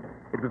Saloon.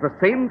 It was the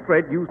same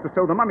thread used to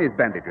sew the mummy's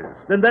bandages.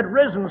 Then that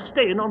resin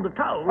stain on the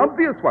towel...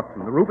 Obvious,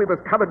 Watson. The ruby was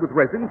covered with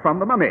resin from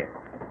the mummy.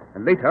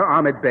 And later,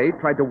 Ahmed Bey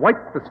tried to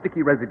wipe the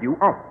sticky residue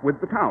off with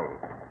the towel.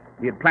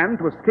 He had planned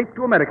to escape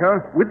to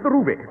America with the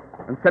ruby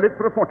and sell it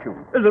for a fortune.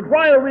 Is it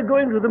why are we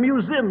going to the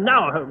museum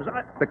now, Holmes?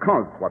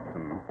 Because,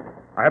 Watson,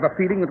 I have a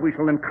feeling that we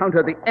shall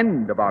encounter the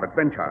end of our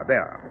adventure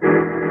there.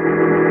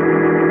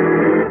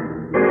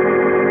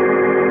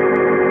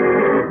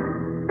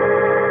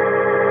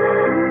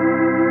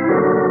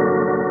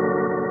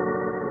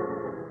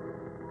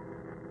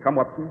 Come,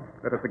 Watson.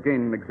 Let us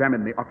again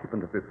examine the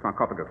occupant of this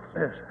sarcophagus.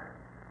 Yes.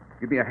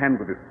 Give me a hand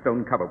with this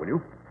stone cover, will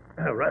you?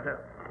 Oh, right.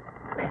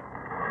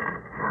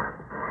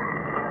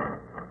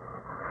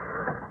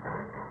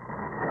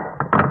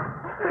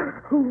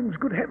 Holmes,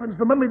 good heavens,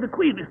 the mummy, the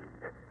Queen.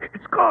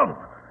 It's gone.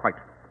 Quite.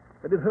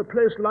 And in her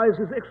place lies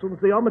His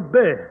Excellency Ahmed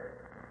Bey,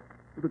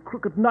 with a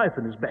crooked knife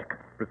in his back.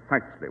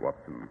 Precisely,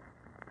 Watson.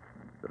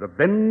 The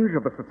revenge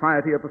of the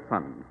Society of the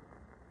Sun.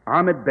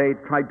 Ahmed Bey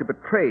tried to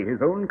betray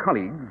his own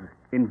colleagues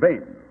in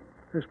vain.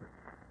 Yes, but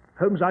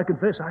Holmes, I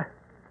confess,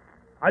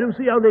 I don't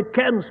see how they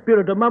can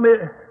spirit a mummy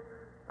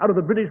out of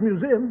the British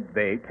Museum.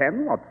 They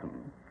can, Watson,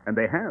 and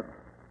they have.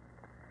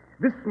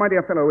 This, my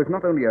dear fellow, is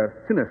not only a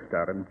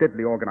sinister and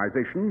deadly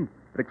organization,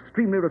 but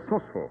extremely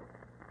resourceful.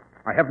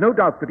 I have no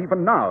doubt that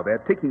even now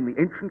they're taking the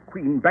ancient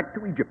queen back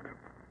to Egypt,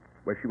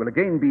 where she will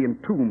again be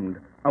entombed,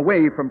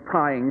 away from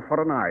prying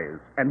foreign eyes,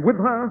 and with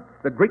her,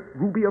 the great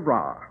Ruby of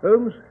Ra.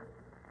 Holmes,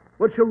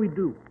 what shall we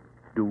do?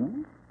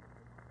 Do?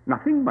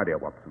 Nothing, my dear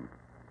Watson.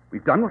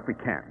 We've done what we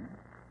can.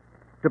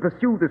 To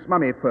pursue this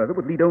mummy further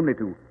would lead only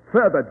to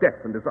further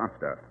death and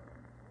disaster.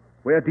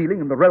 We're dealing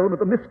in the realm of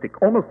the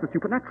mystic, almost the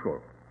supernatural.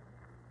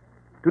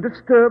 To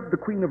disturb the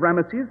Queen of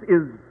Ramesses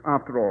is,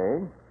 after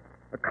all,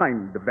 a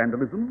kind of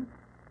vandalism.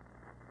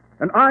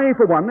 And I,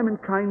 for one, am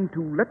inclined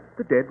to let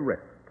the dead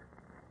rest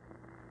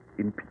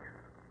in peace.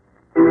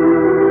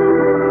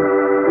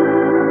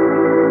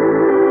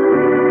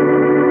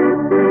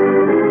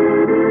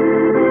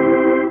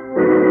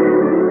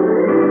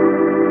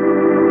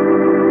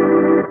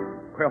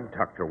 Well,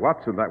 Dr.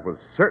 Watson, that was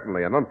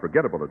certainly an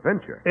unforgettable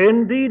adventure.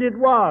 Indeed it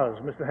was,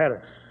 Mr.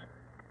 Harris.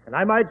 And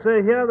I might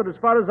say here that as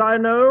far as I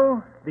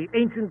know, the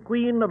ancient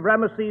Queen of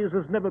Ramesses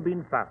has never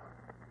been found.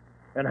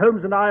 And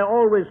Holmes and I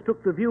always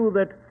took the view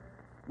that,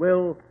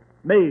 well,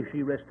 may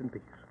she rest in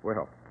peace.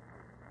 Well,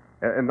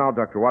 and now,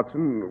 Dr.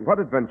 Watson, what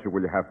adventure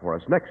will you have for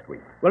us next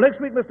week? Well,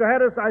 next week, Mr.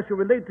 Harris, I shall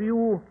relate to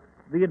you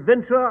the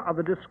adventure of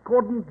the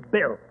discordant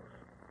bells.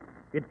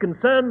 It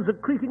concerns a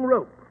creaking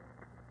rope,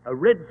 a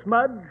red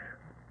smudge,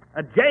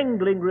 a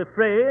jangling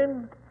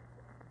refrain,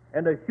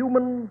 and a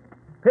human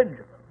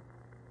pendulum.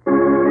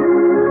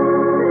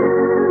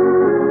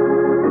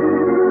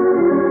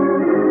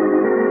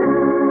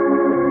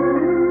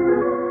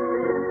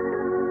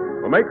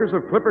 The makers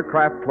of Clipper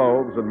Craft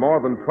clothes and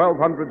more than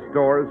 1,200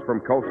 stores from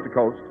coast to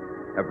coast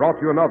have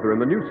brought you another in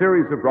the new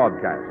series of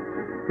broadcasts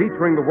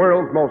featuring the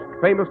world's most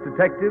famous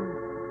detective,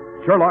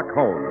 Sherlock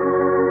Holmes.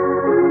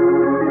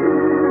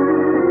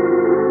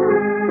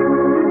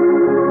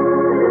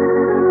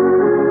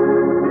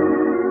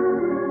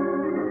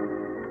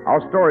 Our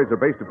stories are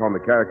based upon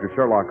the character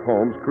Sherlock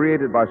Holmes,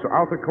 created by Sir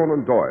Arthur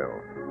Conan Doyle,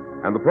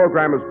 and the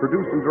program is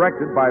produced and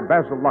directed by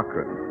Basil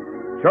Loughrane.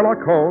 Sherlock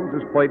Holmes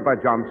is played by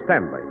John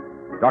Stanley,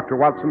 Dr.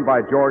 Watson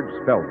by George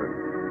Spelman.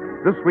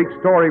 This week's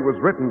story was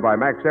written by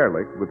Max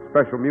Ehrlich with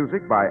special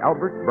music by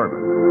Albert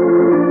Berman.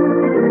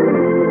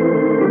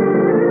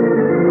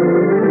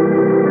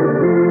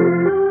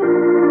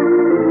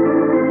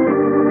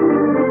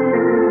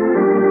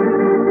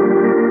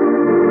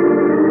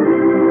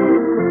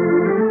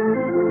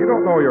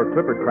 your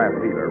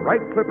Clippercraft dealer. Write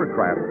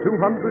Clippercraft,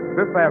 200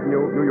 Fifth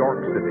Avenue, New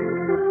York City.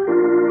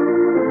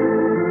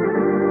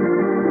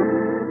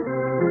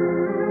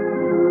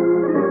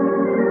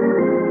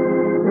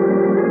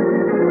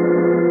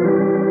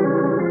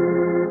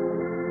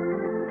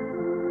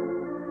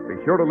 Be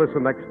sure to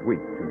listen next week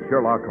to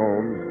Sherlock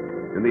Holmes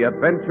in the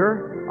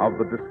adventure of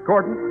the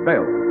Discordant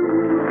Bell.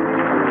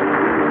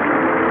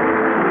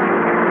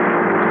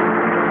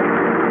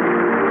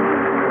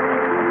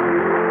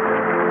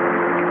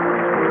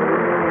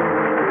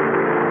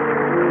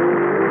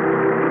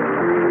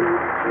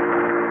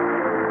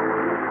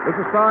 This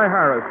is Cy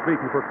Harris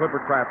speaking for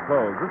Clippercraft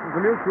Clothes. This is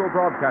the Mutual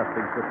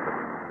Broadcasting System.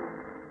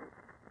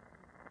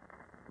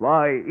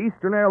 Fly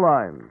Eastern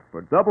Airlines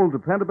for double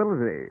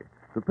dependability.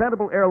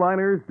 Dependable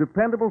airliners,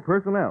 dependable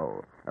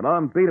personnel, and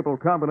unbeatable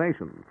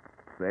combinations.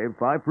 Save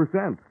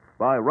 5%.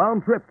 Buy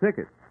round-trip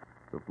tickets.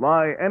 To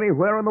fly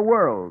anywhere in the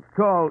world,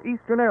 call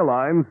Eastern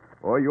Airlines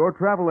or your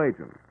travel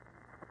agent.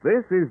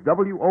 This is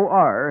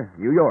WOR,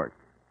 New York.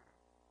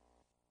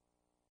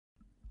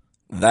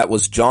 That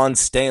was John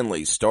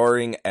Stanley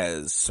starring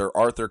as Sir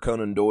Arthur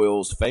Conan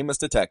Doyle's famous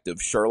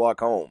detective,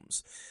 Sherlock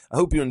Holmes. I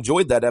hope you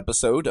enjoyed that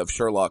episode of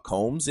Sherlock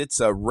Holmes. It's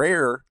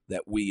rare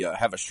that we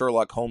have a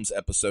Sherlock Holmes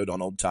episode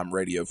on Old Time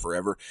Radio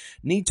Forever.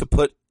 Need to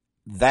put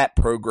that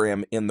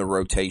program in the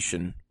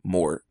rotation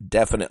more,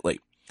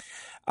 definitely.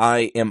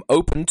 I am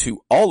open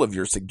to all of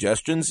your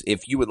suggestions.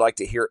 If you would like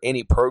to hear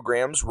any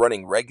programs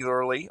running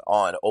regularly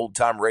on Old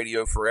Time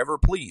Radio Forever,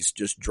 please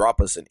just drop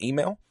us an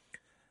email.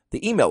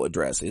 The email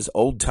address is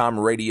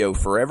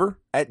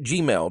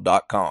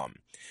oldtimeradioforever@gmail.com.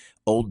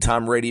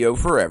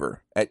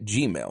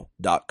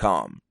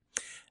 oldtimeradioforever@gmail.com.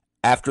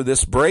 After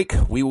this break,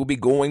 we will be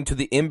going to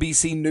the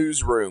NBC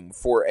Newsroom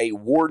for a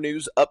war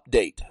news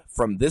update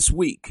from this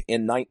week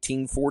in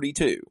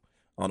 1942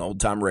 on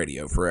Old Time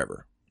Radio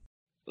Forever.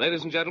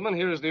 Ladies and gentlemen,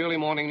 here is the early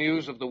morning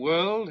news of the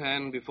world,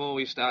 and before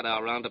we start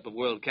our roundup of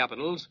world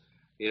capitals,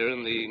 here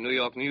in the New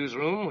York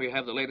newsroom, we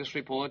have the latest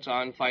reports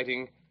on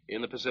fighting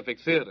in the Pacific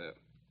Theater.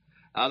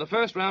 The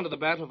first round of the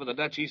battle for the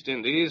Dutch East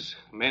Indies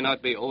may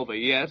not be over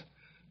yet,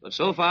 but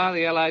so far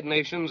the Allied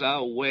nations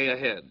are way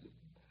ahead.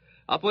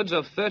 Upwards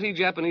of 30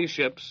 Japanese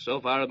ships so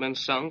far have been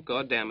sunk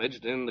or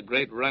damaged in the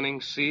great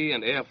running sea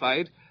and air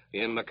fight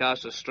in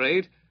Makassar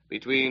Strait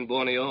between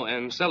Borneo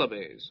and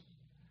Celebes.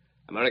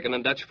 American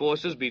and Dutch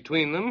forces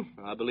between them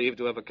are believed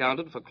to have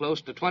accounted for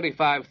close to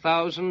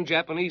 25,000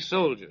 Japanese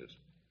soldiers,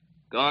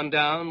 gone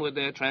down with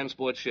their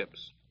transport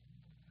ships.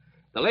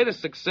 The latest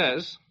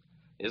success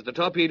is the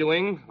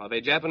torpedoing of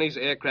a Japanese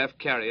aircraft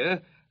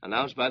carrier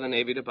announced by the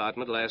Navy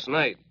Department last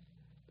night.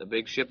 The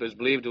big ship is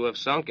believed to have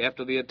sunk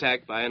after the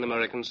attack by an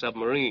American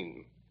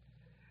submarine.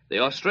 The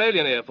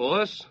Australian Air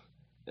Force,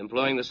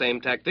 employing the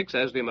same tactics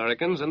as the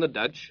Americans and the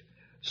Dutch,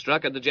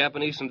 struck at the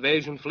Japanese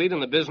invasion fleet in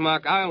the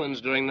Bismarck Islands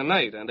during the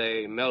night, and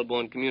a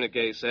Melbourne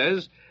communique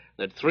says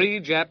that 3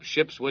 Jap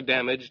ships were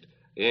damaged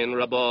in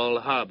Rabaul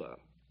Harbor.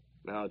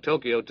 Now,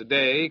 Tokyo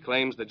today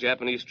claims the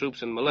Japanese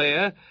troops in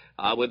Malaya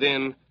are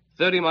within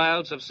 30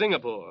 miles of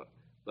Singapore,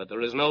 but there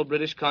is no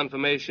British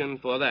confirmation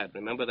for that.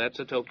 Remember, that's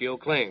a Tokyo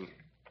claim.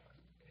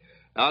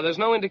 Now, there's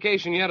no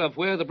indication yet of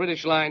where the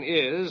British line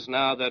is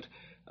now that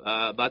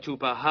Batu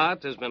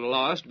Pahat has been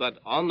lost, but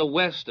on the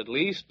west, at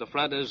least, the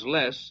front is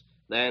less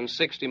than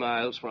 60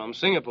 miles from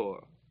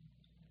Singapore.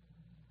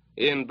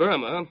 In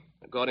Burma,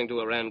 according to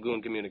a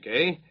Rangoon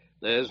communique,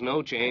 there's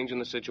no change in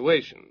the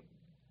situation.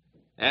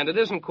 And it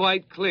isn't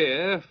quite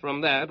clear from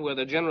that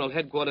whether General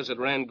Headquarters at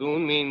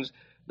Rangoon means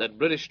that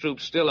British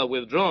troops still are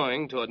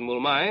withdrawing toward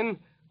Mulmine,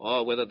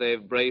 or whether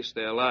they've braced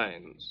their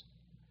lines.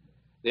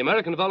 The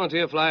American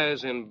volunteer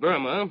flyers in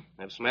Burma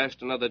have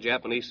smashed another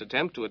Japanese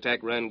attempt to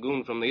attack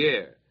Rangoon from the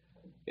air.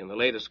 In the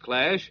latest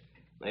clash,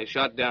 they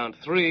shot down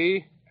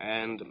 3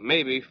 and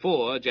maybe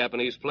 4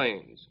 Japanese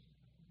planes.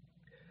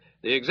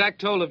 The exact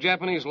toll of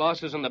Japanese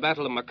losses in the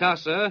Battle of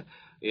Makassar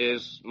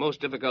is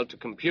most difficult to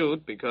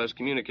compute because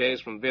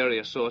communiques from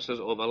various sources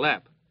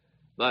overlap.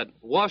 But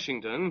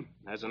Washington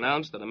has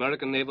announced that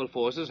American naval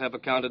forces have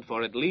accounted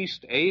for at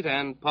least 8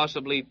 and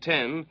possibly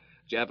 10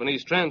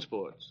 Japanese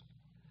transports.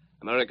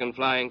 American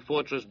flying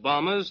Fortress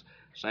bombers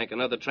sank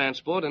another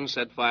transport and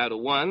set fire to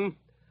 1.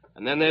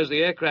 And then there's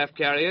the aircraft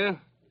carrier,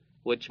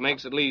 which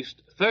makes at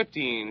least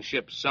 13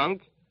 ships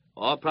sunk,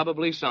 or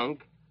probably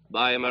sunk,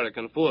 by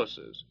American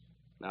forces.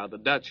 Now, the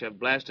Dutch have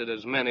blasted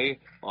as many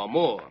or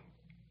more.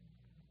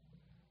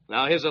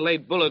 Now, here's a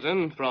late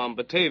bulletin from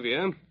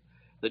Batavia.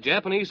 The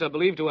Japanese are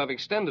believed to have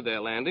extended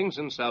their landings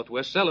in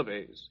southwest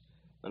Celebes.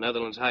 The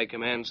Netherlands High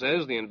Command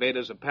says the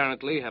invaders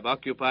apparently have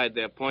occupied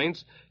their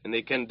points in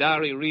the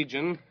Kendari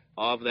region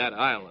of that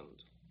island.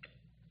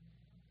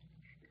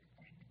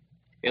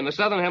 In the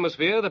Southern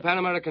Hemisphere, the Pan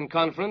American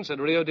Conference at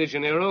Rio de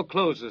Janeiro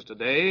closes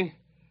today,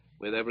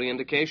 with every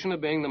indication of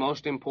being the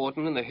most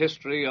important in the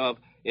history of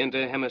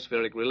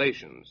inter-hemispheric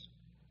relations.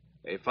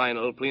 A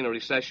final plenary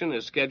session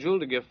is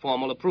scheduled to give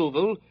formal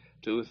approval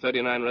to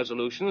 39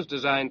 resolutions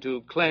designed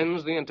to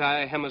cleanse the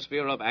entire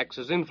hemisphere of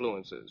Axis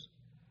influences.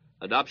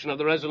 Adoption of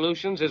the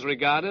resolutions is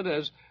regarded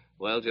as,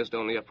 well, just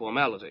only a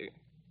formality.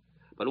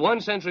 But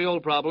one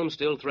century-old problem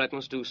still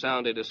threatens to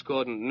sound a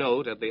discordant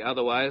note at the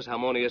otherwise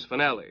harmonious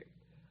finale.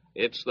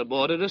 It's the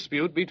border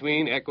dispute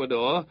between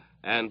Ecuador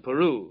and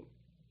Peru.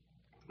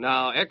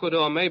 Now,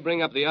 Ecuador may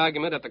bring up the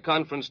argument at the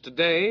conference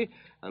today,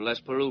 unless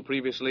Peru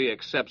previously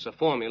accepts a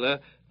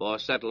formula for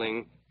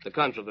settling the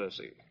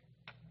controversy.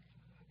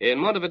 In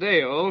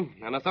Montevideo,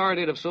 an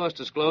authoritative source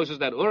discloses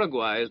that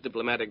Uruguay's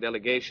diplomatic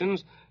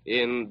delegations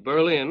in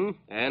Berlin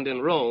and in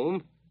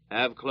Rome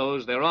have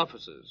closed their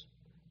offices.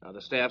 Now,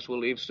 the staffs will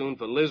leave soon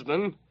for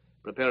Lisbon,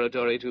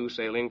 preparatory to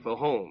sailing for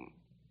home.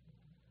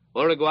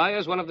 Uruguay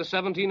is one of the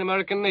 17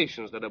 American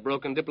nations that have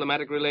broken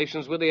diplomatic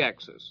relations with the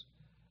Axis.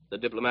 The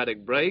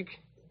diplomatic break,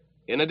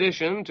 in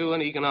addition to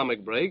an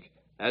economic break,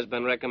 has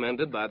been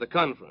recommended by the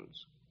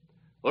conference.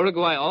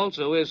 Uruguay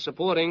also is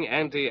supporting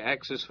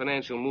anti-Axis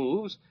financial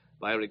moves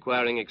by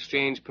requiring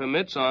exchange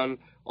permits on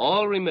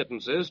all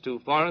remittances to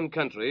foreign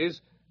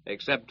countries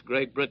except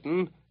Great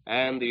Britain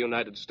and the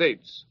United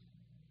States.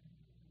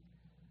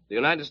 The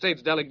United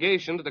States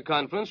delegation to the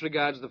conference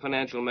regards the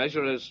financial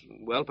measure as,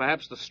 well,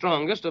 perhaps the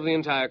strongest of the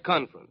entire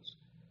conference.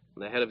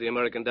 The head of the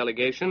American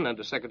delegation,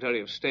 Under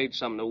Secretary of State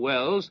Sumner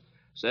Welles,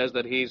 says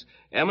that he's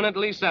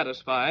eminently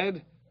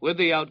satisfied with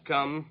the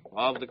outcome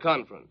of the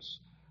conference.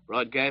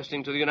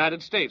 Broadcasting to the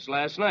United States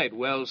last night,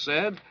 Welles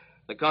said,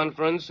 the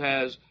conference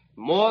has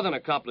more than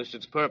accomplished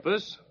its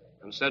purpose,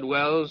 and said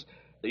Welles,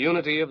 the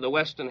unity of the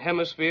Western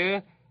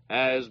Hemisphere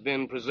has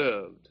been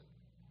preserved.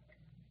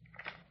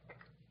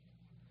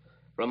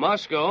 From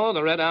Moscow,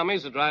 the Red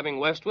Armies are driving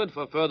westward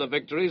for further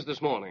victories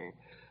this morning.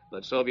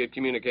 But Soviet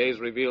communiques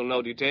reveal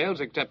no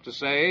details except to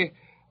say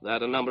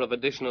that a number of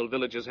additional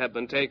villages have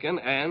been taken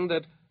and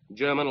that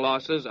German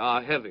losses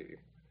are heavy.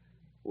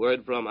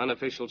 Word from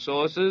unofficial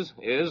sources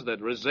is that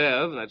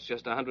Reserve, that's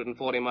just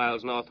 140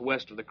 miles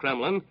northwest of the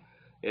Kremlin,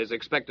 is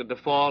expected to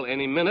fall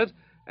any minute,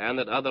 and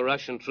that other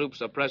Russian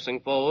troops are pressing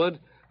forward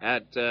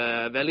at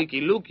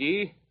Veliki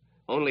Luki,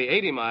 only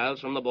 80 miles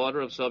from the border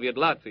of Soviet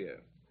Latvia.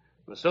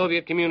 The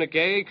Soviet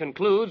communique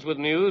concludes with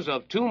news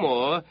of 2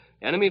 more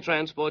enemy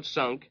transports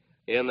sunk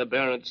in the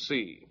Barents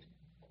Sea.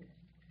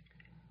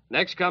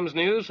 Next comes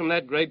news from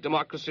that great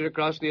democracy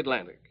across the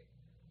Atlantic.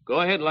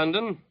 Go ahead,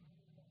 London.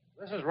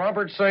 This is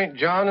Robert St.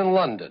 John in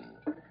London.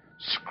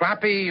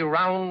 Scrappy,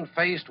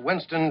 round-faced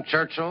Winston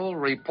Churchill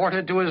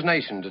reported to his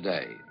nation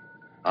today.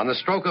 On the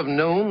stroke of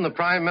noon, the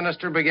Prime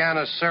Minister began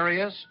a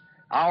serious,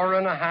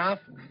 hour-and-a-half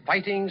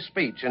fighting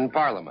speech in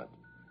Parliament.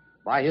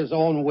 By his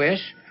own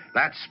wish,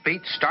 that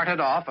speech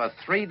started off a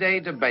 3-day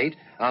debate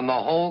on the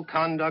whole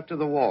conduct of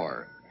the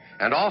war.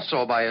 And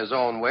also by his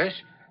own wish,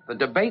 the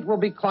debate will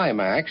be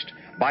climaxed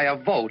by a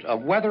vote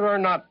of whether or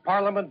not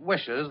Parliament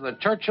wishes the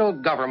Churchill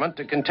government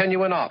to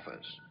continue in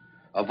office.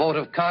 A vote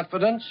of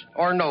confidence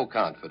or no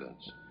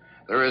confidence.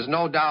 There is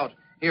no doubt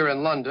here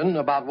in London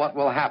about what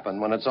will happen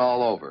when it's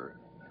all over,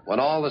 when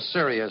all the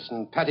serious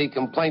and petty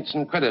complaints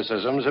and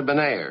criticisms have been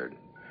aired.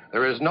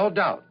 There is no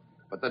doubt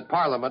but that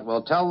Parliament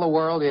will tell the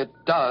world it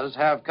does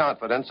have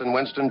confidence in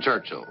Winston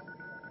Churchill.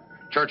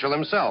 Churchill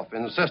himself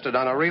insisted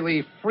on a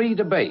really free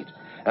debate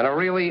and a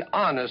really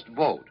honest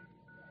vote.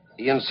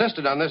 He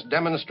insisted on this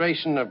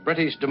demonstration of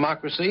British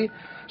democracy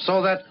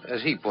so that,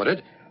 as he put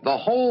it, the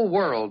whole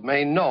world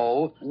may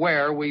know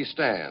where we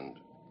stand.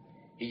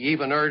 He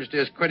even urged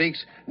his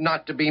critics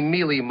not to be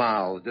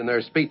mealy-mouthed in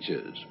their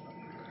speeches.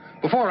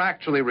 Before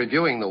actually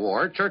reviewing the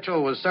war,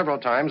 Churchill was several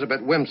times a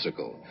bit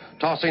whimsical,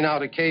 tossing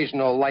out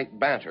occasional light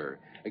banter,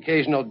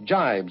 occasional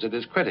jibes at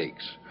his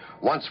critics.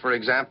 Once, for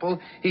example,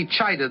 he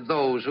chided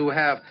those who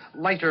have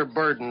lighter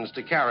burdens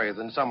to carry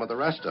than some of the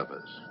rest of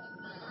us.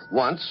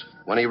 Once,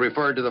 when he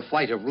referred to the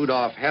flight of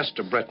Rudolf Hess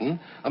to Britain,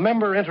 a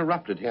member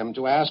interrupted him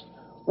to ask,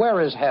 "Where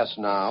is Hess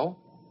now?"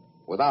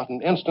 Without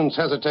an instant's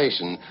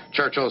hesitation,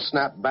 Churchill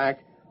snapped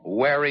back,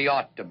 "Where he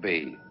ought to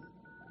be."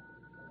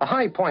 The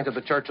high point of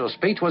the Churchill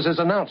speech was his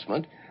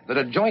announcement that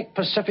a joint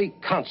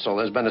Pacific Council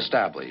has been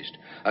established,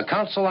 a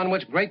council on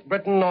which Great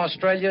Britain,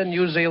 Australia,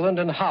 New Zealand,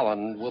 and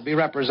Holland will be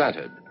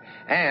represented,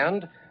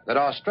 and that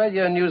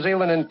Australia, New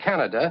Zealand, and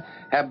Canada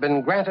have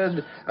been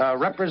granted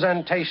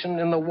representation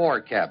in the War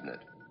Cabinet.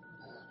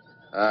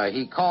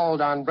 He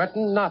called on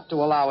Britain not to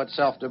allow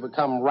itself to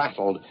become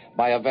rattled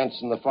by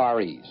events in the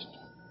Far East.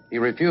 He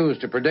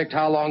refused to predict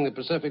how long the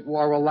Pacific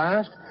War will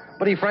last,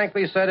 but he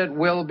frankly said it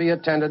will be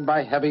attended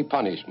by heavy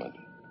punishment.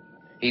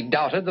 He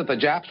doubted that the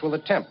Japs will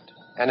attempt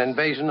an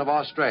invasion of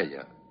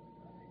Australia.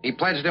 He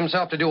pledged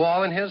himself to do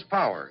all in his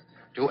power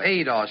to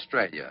aid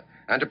Australia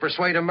and to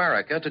persuade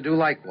America to do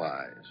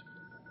likewise.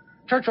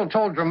 Churchill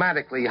told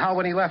dramatically how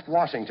when he left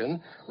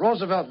Washington,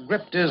 Roosevelt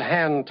gripped his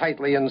hand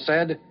tightly and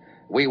said,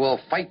 "We will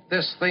fight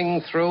this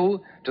thing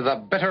through to the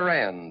bitter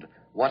end,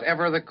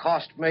 whatever the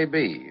cost may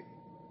be."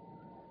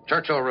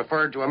 Churchill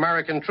referred to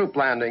American troop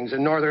landings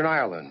in Northern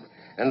Ireland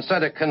and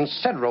said a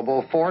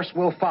considerable force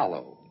will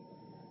follow.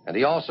 And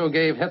he also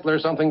gave Hitler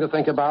something to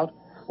think about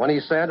when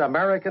he said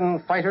American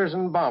fighters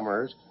and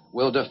bombers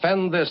will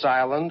defend this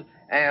island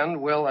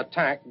and will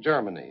attack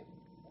Germany.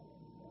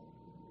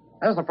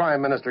 As the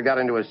Prime Minister got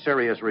into a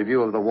serious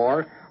review of the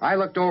war, I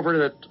looked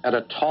over at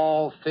a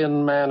tall,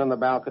 thin man in the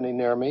balcony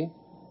near me,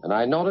 and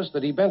I noticed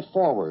that he bent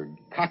forward,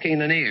 cocking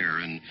an ear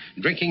and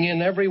drinking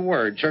in every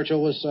word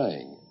Churchill was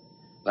saying.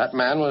 That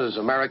man was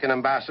American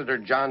Ambassador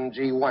John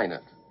G.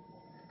 Wynant.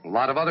 A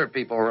lot of other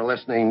people were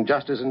listening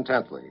just as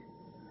intently.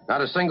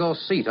 Not a single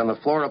seat on the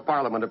floor of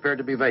Parliament appeared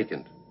to be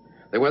vacant.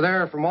 They were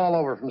there from all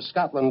over, from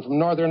Scotland, from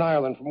Northern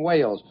Ireland, from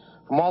Wales,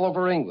 from all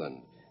over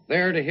England,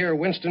 there to hear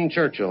Winston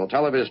Churchill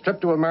tell of his trip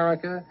to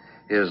America,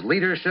 his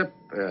leadership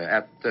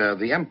at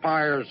the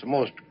Empire's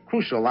most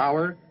crucial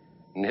hour,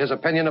 and his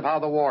opinion of how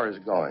the war is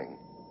going.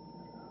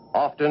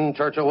 Often,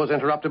 Churchill was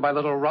interrupted by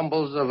little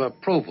rumbles of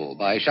approval,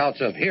 by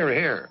shouts of "Hear,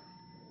 hear."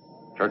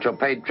 Churchill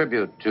paid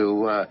tribute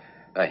to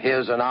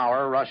his and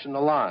our Russian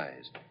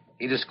allies.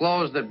 He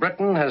disclosed that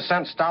Britain has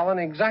sent Stalin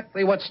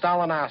exactly what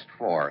Stalin asked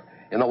for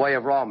in the way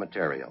of raw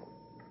material.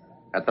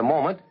 At the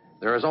moment,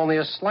 there is only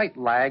a slight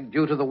lag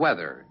due to the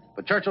weather,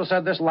 but Churchill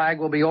said this lag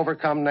will be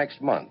overcome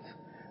next month.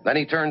 Then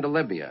he turned to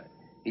Libya.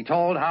 He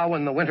told how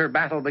when the winter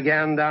battle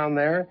began down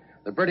there,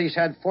 the British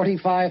had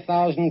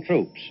 45,000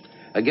 troops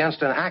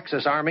against an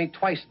Axis army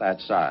twice that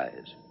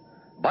size.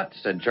 But,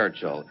 said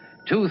Churchill,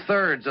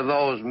 2/3 of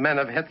those men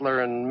of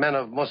Hitler and men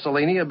of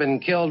Mussolini have been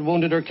killed,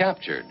 wounded, or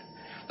captured.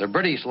 The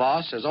British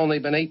loss has only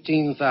been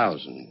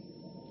 18,000.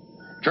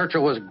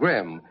 Churchill was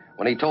grim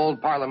when he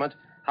told Parliament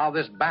how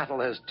this battle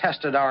has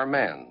tested our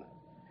men.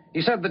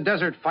 He said the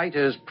desert fight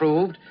has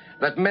proved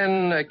that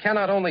men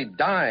cannot only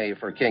die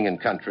for king and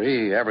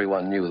country,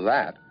 everyone knew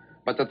that,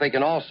 but that they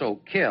can also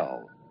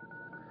kill.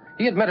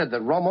 He admitted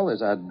that Rommel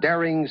is a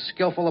daring,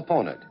 skillful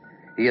opponent.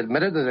 He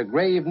admitted that a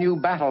grave new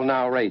battle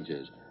now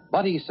rages.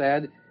 But he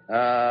said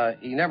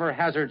he never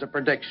hazards a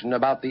prediction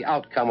about the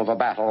outcome of a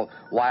battle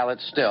while it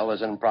still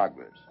is in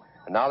progress.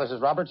 And now this is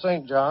Robert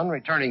St. John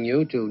returning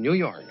you to New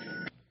York.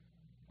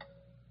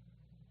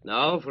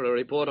 Now for a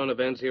report on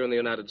events here in the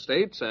United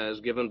States,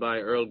 as given by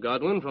Earl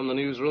Godwin from the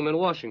newsroom in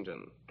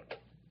Washington.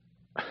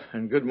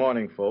 And good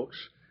morning, folks.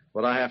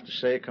 What I have to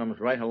say comes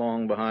right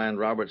along behind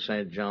Robert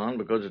St. John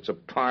because it's a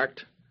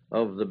part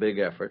of the big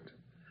effort.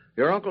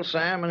 Your Uncle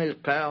Sam and his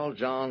pal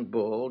John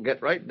Bull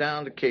get right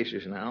down to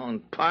cases now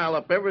and pile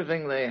up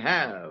everything they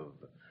have,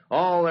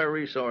 all their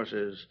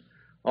resources,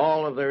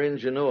 all of their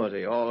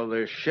ingenuity, all of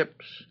their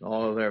ships,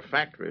 all of their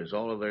factories,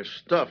 all of their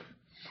stuff,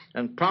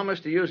 and promise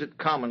to use it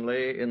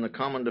commonly in the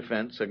common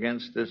defense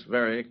against this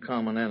very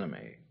common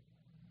enemy.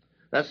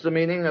 That's the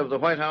meaning of the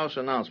White House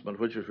announcement,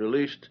 which was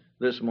released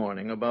this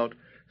morning about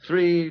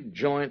 3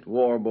 joint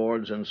war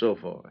boards and so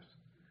forth.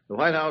 The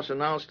White House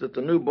announced that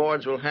the new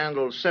boards will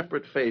handle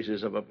separate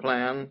phases of a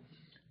plan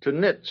to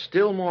knit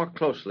still more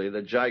closely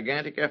the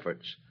gigantic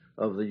efforts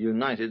of the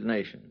United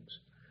Nations.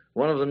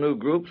 One of the new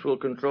groups will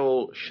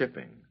control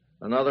shipping,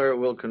 another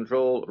will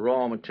control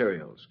raw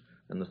materials,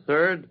 and the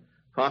third,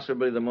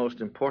 possibly the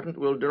most important,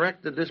 will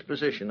direct the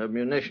disposition of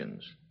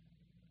munitions.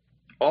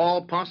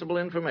 All possible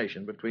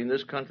information between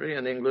this country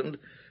and England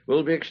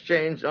will be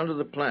exchanged under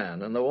the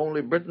plan, and though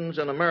only Britons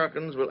and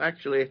Americans will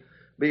actually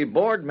be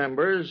board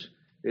members,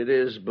 it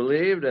is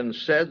believed and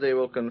said they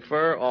will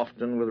confer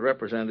often with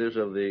representatives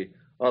of the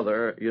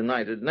other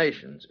United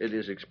Nations. It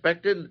is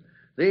expected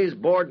these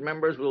board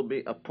members will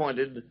be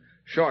appointed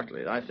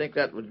shortly. I think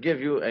that would give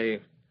you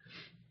a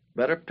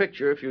better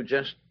picture if you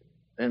just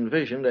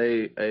envisioned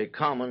a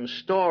common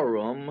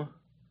storeroom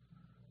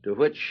to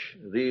which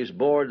these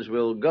boards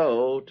will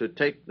go to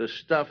take the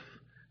stuff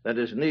that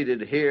is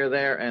needed here,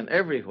 there, and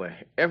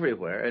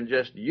everywhere, and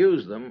just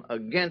use them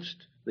against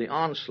the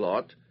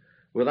onslaught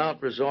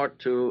without resort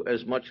to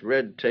as much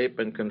red tape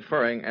and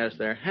conferring as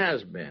there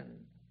has been.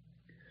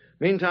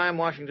 Meantime,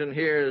 Washington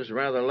hears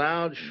rather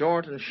loud,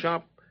 short, and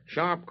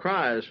sharp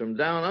cries from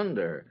down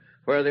under,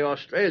 where the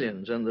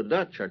Australians and the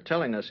Dutch are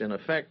telling us, in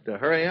effect, to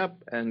hurry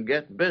up and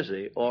get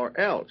busy, or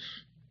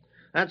else.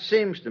 That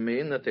seems to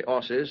mean that the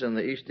Aussies and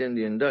the East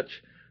Indian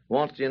Dutch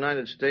want the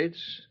United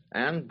States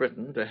and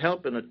Britain to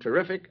help in a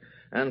terrific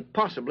and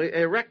possibly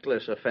a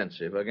reckless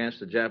offensive against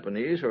the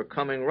Japanese, who are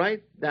coming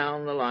right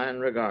down the line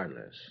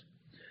regardless.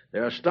 They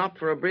are stopped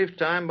for a brief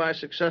time by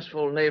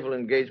successful naval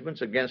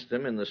engagements against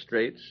them in the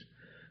Straits,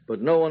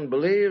 but no one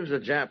believes the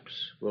Japs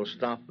will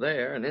stop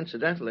there. And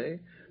incidentally,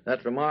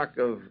 that remark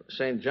of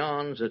St.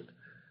 John's that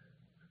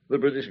the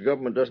British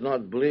government does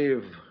not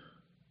believe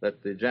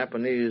that the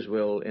Japanese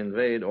will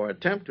invade or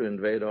attempt to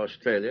invade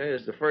Australia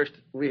is the first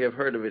we have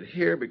heard of it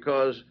here,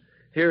 because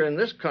here in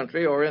this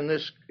country or in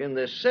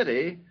this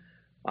city,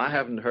 I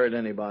haven't heard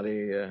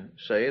anybody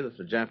say that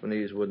the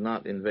Japanese would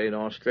not invade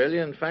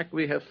Australia. In fact,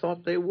 we have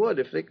thought they would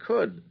if they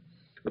could.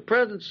 The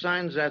President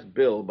signs that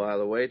bill, by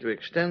the way, to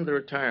extend the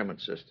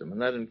retirement system,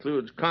 and that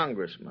includes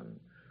congressmen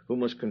who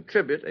must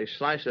contribute a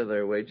slice of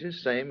their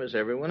wages, same as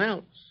everyone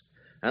else.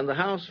 And the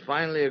House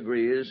finally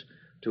agrees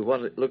to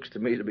what it looks to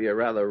me to be a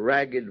rather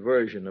ragged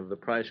version of the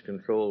price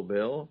control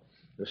bill.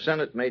 The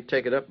Senate may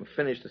take it up and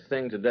finish the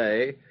thing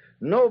today.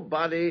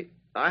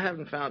 I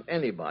haven't found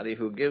anybody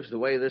who gives the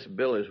way this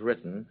bill is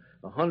written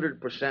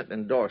 100%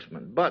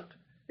 endorsement. But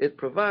It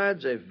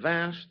provides a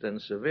vast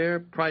and severe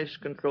price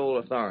control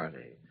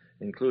authority,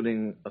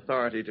 including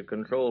authority to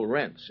control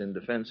rents in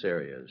defense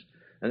areas.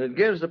 And it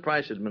gives the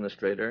price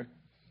administrator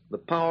the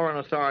power and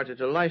authority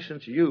to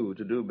license you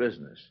to do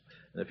business.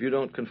 And if you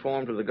don't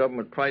conform to the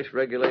government price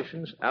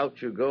regulations, out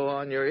you go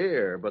on your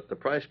ear. But the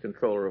price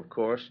controller, of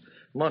course,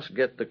 must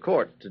get the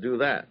court to do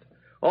that.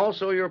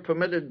 Also, you're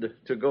permitted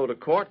to go to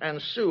court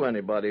and sue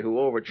anybody who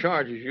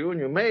overcharges you, and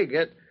you may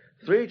get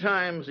 3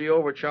 times the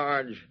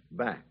overcharge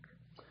back.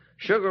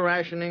 Sugar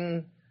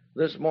rationing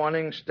this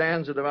morning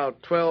stands at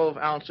about 12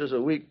 ounces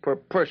a week per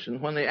person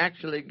when they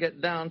actually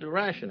get down to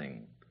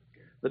rationing.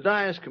 The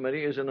Dias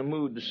Committee is in a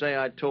mood to say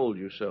I told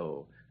you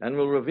so, and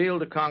will reveal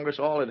to Congress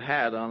all it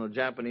had on the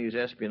Japanese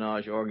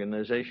espionage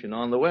organization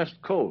on the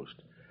West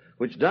Coast,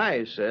 which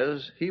Dias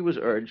says he was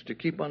urged to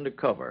keep under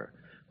cover,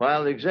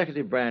 while the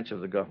executive branch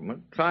of the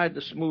government tried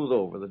to smooth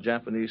over the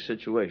Japanese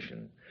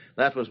situation.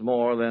 That was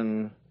more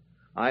than,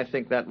 I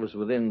think that was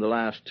within the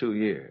last 2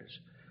 years.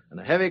 And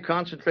a heavy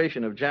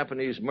concentration of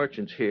Japanese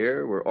merchants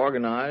here were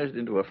organized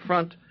into a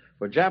front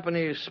for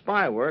Japanese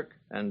spy work,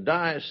 and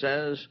Dias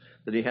says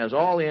that he has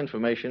all the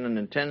information and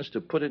intends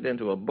to put it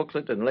into a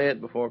booklet and lay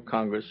it before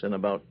Congress in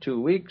about 2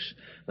 weeks.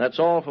 That's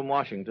all from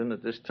Washington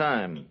at this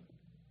time.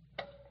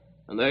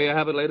 And there you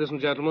have it, ladies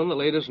and gentlemen, the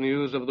latest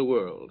news of the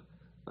world.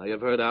 Now, you've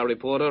heard our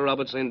reporter,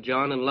 Robert St.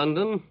 John in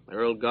London,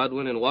 Earl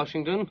Godwin in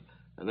Washington,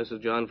 and this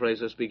is John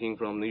Fraser speaking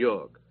from New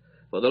York.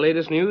 For the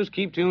latest news,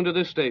 keep tuned to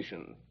this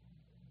station.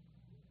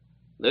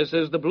 This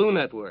is the Blue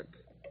Network.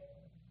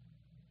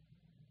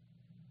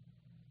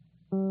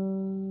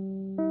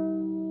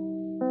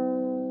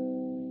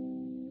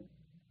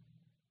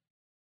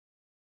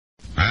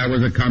 I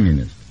was a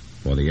communist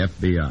for the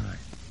FBI.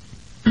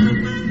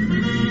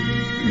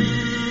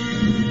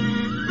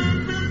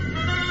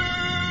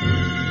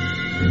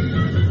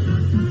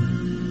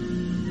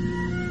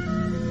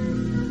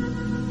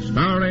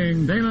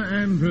 Starring Dana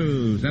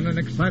Andrews in an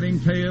exciting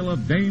tale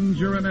of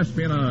danger and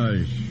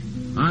espionage.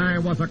 I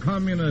was a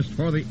communist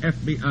for the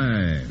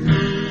FBI.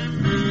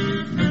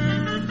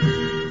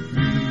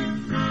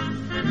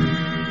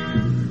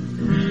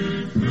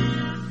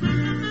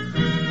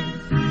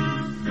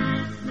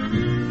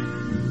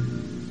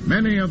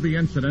 Many of the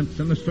incidents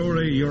in the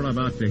story you're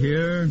about to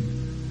hear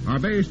are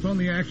based on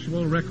the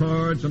actual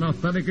records and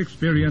authentic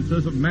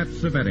experiences of Matt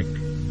Cvetic,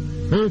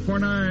 who for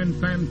 9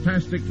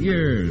 fantastic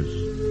years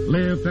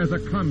lived as a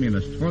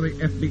communist for the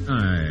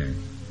FBI.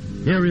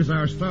 Here is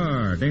our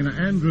star, Dana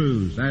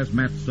Andrews, as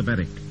Matt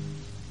Cvetic.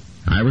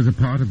 I was a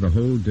part of the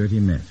whole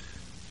dirty mess.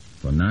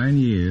 For 9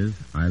 years,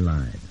 I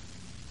lied.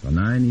 For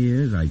 9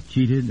 years, I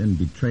cheated and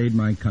betrayed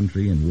my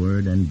country in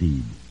word and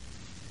deed.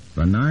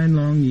 For 9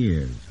 long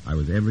years, I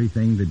was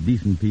everything that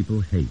decent people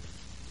hate.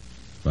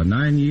 For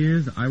 9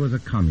 years, I was a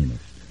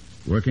communist,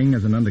 working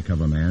as an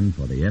undercover man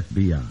for the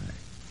FBI.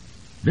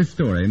 This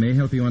story may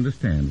help you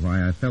understand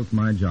why I felt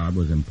my job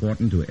was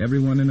important to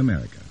everyone in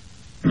America.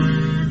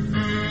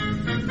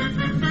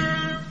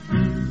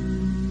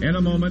 In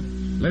a moment,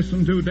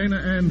 listen to Dana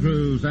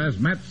Andrews as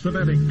Matt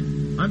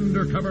Cvetic,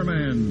 Undercover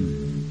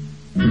Man.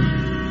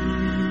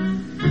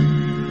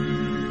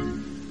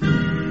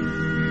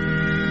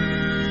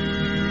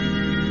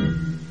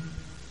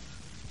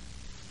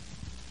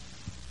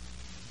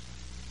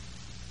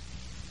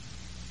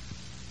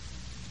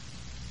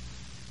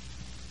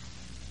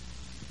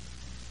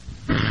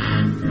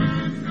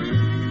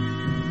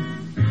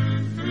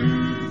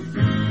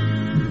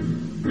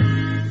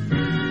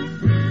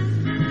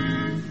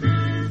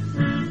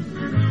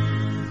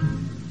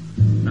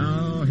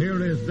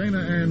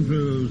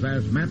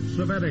 As Matt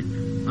Cvetic,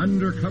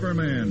 Undercover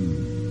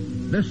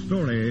Man. This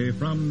story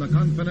from the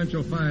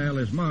confidential file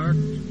is marked,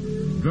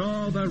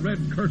 Draw the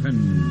Red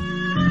Curtain.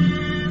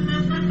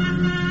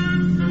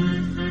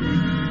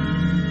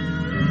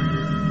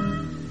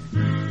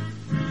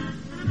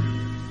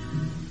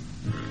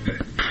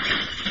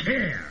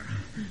 There.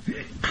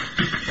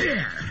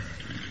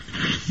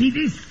 See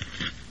this?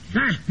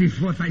 That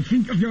is what I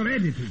think of your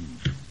editing.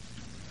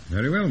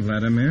 Very well,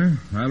 Vladimir.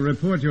 I'll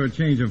report your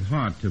change of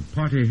heart to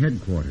party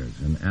headquarters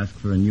and ask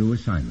for a new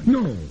assignment.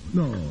 No.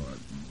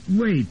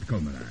 Wait,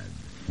 comrade.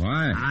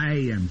 Why? I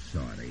am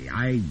sorry.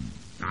 I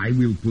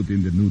will put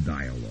in the new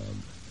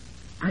dialogue.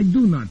 I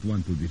do not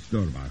want to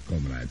disturb our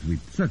comrades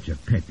with such a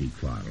petty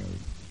quarrel.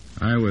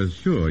 I was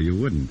sure you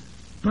wouldn't.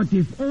 But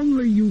if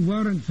only you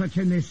weren't such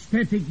an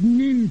aesthetic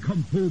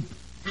nincompoop.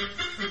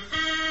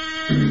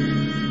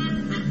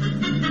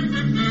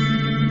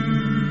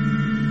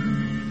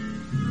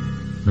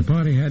 The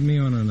party had me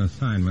on an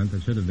assignment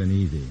that should have been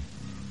easy.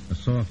 A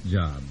soft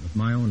job, with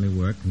my only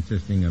work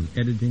consisting of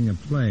editing a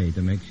play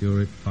to make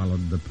sure it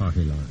followed the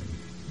party line.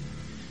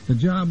 The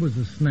job was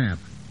a snap,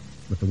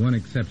 with the one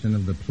exception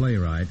of the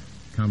playwright,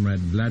 Comrade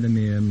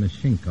Vladimir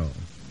Mashenko.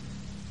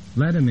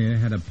 Vladimir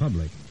had a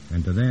public,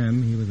 and to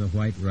them he was a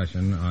white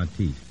Russian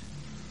artiste.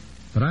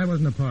 But I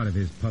wasn't a part of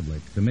his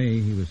public. To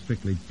me, he was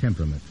strictly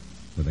temperament,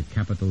 with a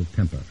capital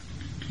temper.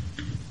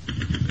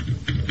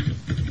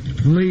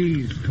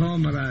 Please,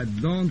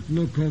 comrade, don't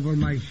look over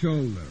my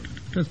shoulder.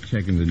 Just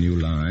checking the new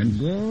lines.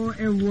 Go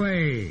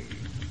away.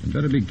 You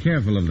better be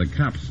careful of the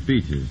cop's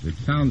speeches. It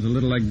sounds a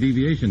little like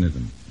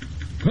deviationism.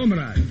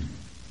 Comrade,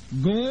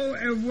 go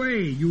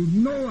away. You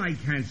know I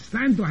can't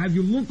stand to have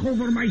you look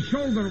over my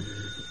shoulder.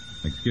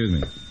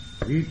 Excuse me.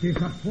 It is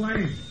a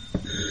pleasure.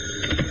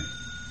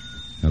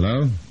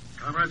 Hello?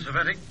 Comrade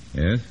Savetic?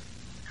 Yes?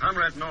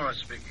 Comrade Norris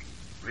speaking.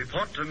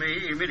 Report to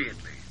me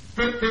immediately.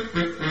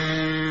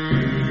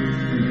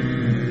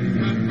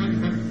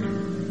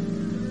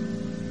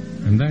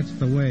 And that's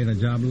the way the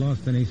job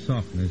lost any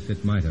softness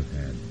it might have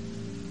had.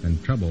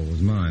 And trouble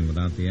was mine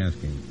without the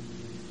asking.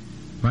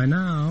 By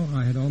now,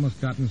 I had almost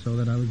gotten so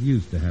that I was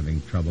used to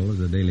having trouble as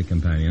a daily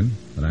companion,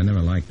 but I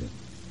never liked it.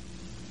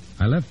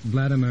 I left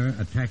Vladimir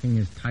attacking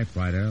his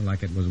typewriter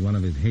like it was one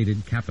of his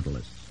hated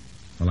capitalists,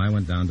 while I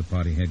went down to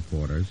party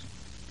headquarters,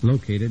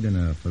 located in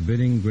a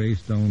forbidding gray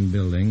stone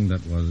building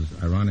that was,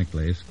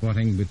 ironically,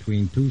 squatting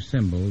between two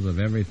symbols of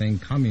everything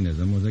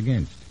communism was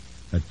against,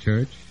 a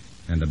church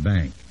and a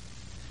bank.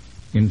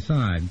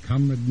 Inside,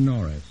 Comrade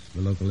Norris,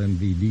 the local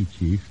MVD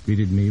chief,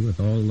 greeted me with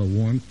all the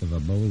warmth of a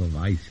bowl of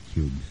ice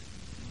cubes.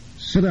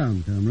 Sit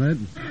down, comrade.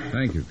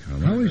 Thank you,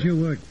 comrade. How is your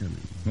work coming?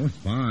 Oh, it's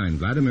fine.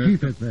 Vladimir...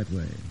 Keep it that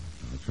way.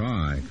 I'll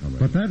try, comrade.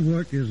 But that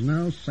work is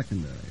now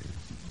secondary.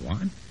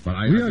 What? But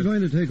we are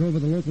going to take over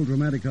the local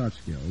dramatic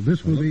arts guild.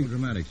 This will be... Local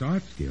dramatics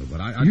arts guild,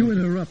 but I You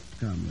interrupt,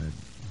 comrade.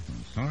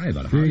 I'm sorry,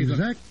 but how... The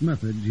exact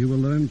methods you will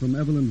learn from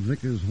Evelyn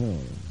Vickers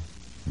Hall.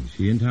 Is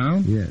she in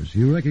town? Yes.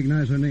 You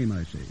recognize her name,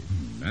 I see.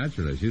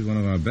 Naturally. She's one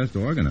of our best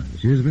organizers.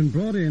 She has been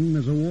brought in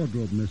as a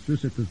wardrobe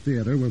mistress at the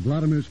theater where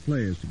Vladimir's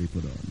play is to be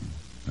put on.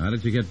 How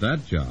did you get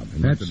that job?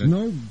 That's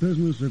no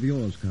business of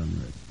yours,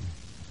 comrade.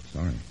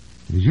 Sorry.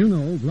 As you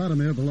know,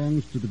 Vladimir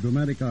belongs to the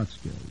Dramatic Arts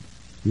Guild.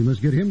 You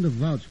must get him to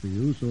vouch for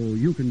you so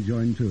you can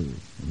join, too.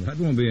 That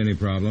won't be any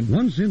problem.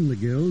 Once in the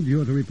guild,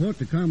 you are to report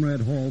to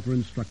Comrade Hall for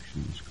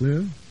instructions.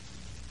 Clear?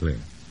 Clear.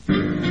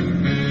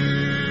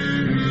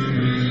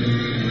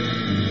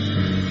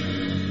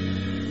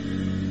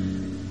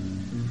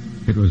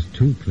 It was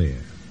too clear,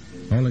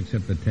 all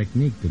except the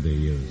technique to be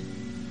used.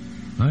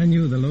 I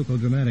knew the local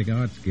Dramatic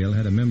Arts Guild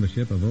had a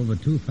membership of over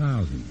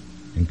 2,000,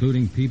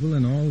 including people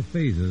in all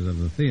phases of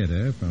the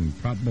theater, from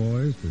prop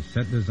boys to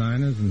set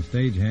designers and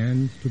stage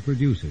hands to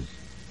producers.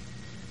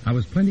 I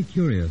was plenty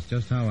curious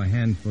just how a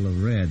handful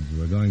of Reds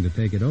were going to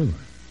take it over.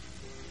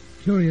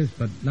 Curious,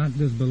 but not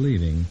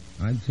disbelieving,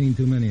 I'd seen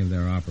too many of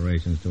their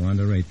operations to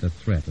underrate the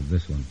threat of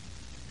this one.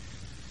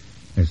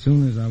 As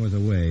soon as I was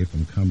away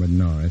from Comrade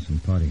Norris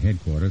and party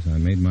headquarters, I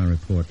made my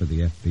report to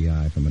the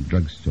FBI from a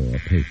drugstore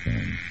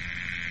payphone.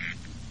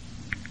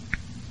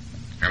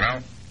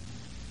 Hello?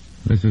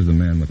 This is the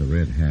man with the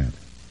red hat.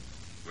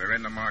 We're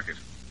in the market.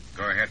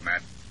 Go ahead,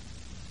 Matt.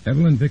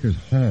 Evelyn Vickers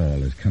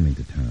Hall is coming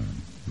to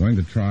town. Going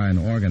to try and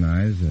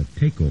organize a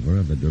takeover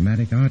of the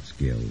Dramatic Arts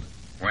Guild.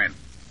 When?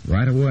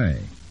 Right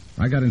away.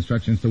 I got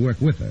instructions to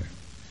work with her.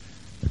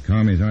 The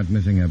commies aren't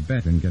missing a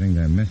bet in getting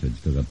their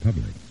message to the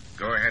public.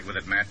 Go ahead with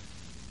it, Matt.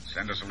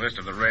 Send us a list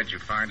of the Reds you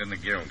find in the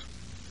guild.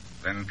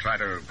 Then try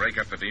to break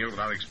up the deal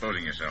without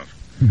exposing yourself.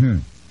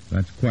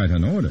 That's quite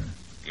an order.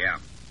 Yeah.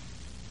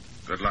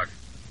 Good luck.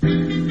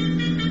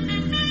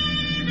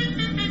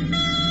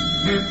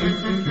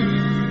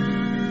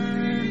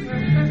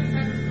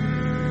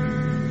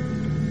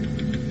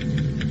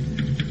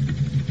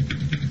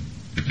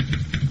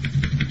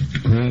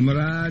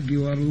 Comrade,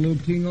 you are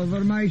looking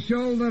over my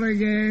shoulder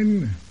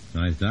again.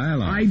 Nice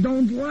dialogue. I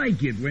don't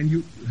like it when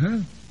you... Huh?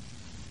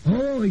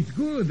 Oh, it's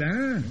good, huh?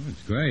 Oh,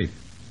 it's great.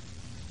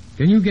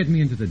 Can you get me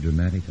into the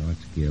Dramatic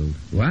Arts Guild?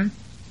 What?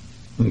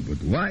 Oh,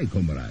 but why,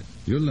 comrade?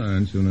 You'll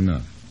learn soon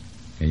enough.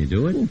 Can you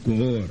do it? Of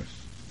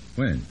course.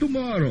 When?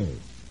 Tomorrow.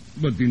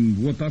 But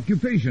in what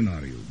occupation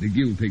are you? The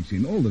guild takes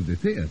in all of the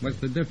theater. What's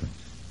the difference?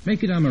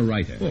 Make it I'm a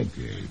writer.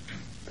 Okay.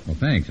 Well,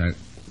 thanks.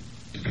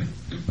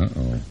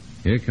 Uh-oh.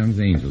 Here comes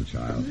Angel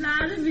Child.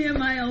 Vladimir,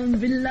 my own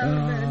beloved.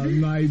 Ah,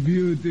 my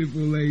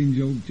beautiful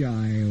angel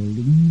child.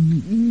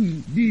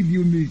 Did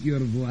you miss your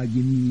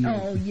Vladimir?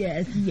 Oh,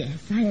 yes, yes.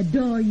 I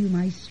adore you,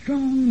 my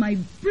strong, my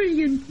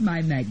brilliant,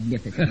 my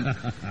magnificent.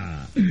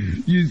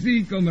 You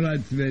see,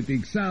 Comrade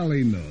Svetik,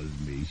 Sally knows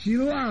me. She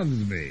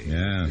loves me.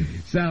 Yeah.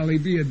 Sally,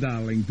 be a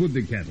darling. Put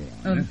the kettle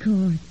on. Of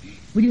course.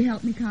 Will you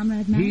help me,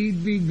 Comrade Matt?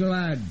 He'd be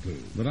glad to.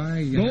 But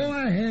I... Go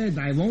ahead.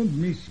 I won't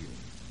miss you.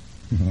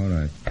 All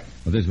right.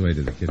 Well, this way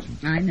to the kitchen.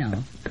 I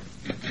know.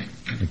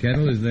 The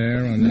kettle is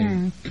there on the...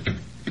 Matt.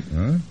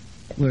 Huh?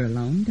 We're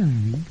alone,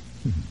 darling.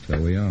 So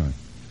we are.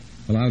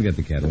 Well, I'll get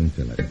the kettle and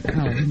fill it.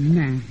 Oh,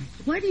 Matt.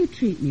 Why do you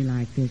treat me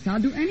like this? I'll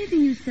do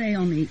anything you say,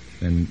 only...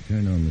 Then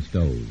turn on the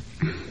stove.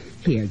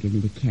 Here, give me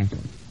the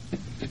kettle.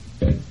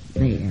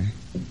 There.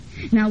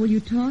 Now, will you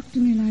talk to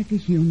me like a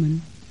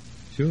human?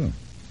 Sure.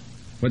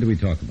 What do we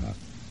talk about?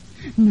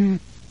 Matt,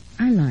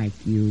 I like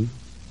you.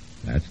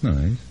 That's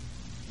nice.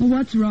 Well,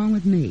 what's wrong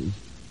with me?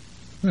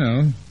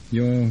 Well,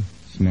 you're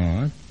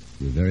smart.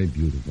 You're very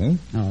beautiful.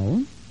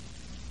 Oh?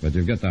 But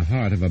you've got the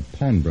heart of a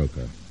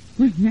pawnbroker.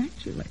 Well,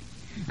 naturally.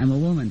 I'm a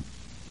woman.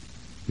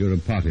 You're a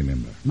party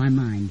member. My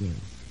mind is.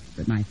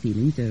 But my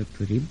feelings are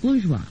pretty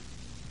bourgeois.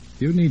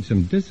 You need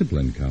some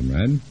discipline,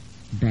 comrade.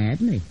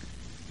 Badly.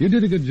 You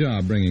did a good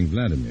job bringing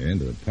Vladimir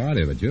into the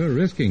party, but you're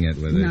risking it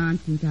with it.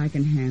 Nonsense. I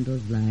can handle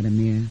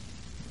Vladimir.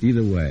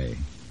 Either way,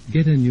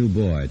 get a new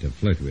boy to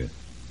flirt with.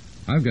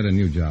 I've got a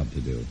new job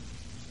to do.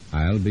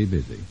 I'll be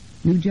busy.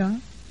 New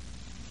job?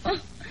 Oh,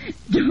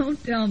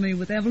 don't tell me,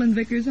 with Evelyn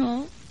Vickers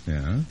Hall?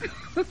 Yeah?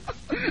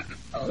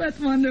 Oh, that's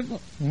wonderful.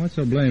 Well, what's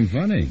so blame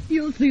funny?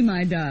 You'll see,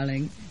 my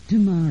darling,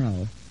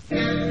 tomorrow.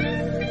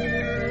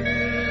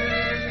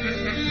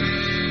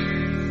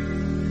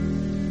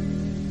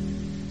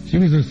 She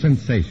was a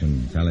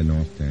sensation, Sally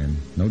Northstand.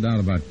 No doubt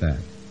about that.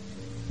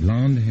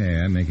 Blonde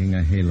hair making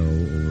a halo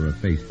over a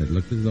face that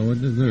looked as though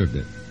it deserved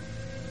it.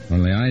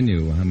 Only I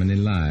knew how many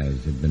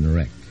lives had been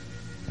wrecked,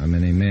 how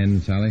many men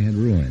Sally had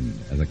ruined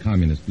as a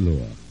communist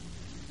lure.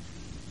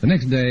 The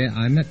next day,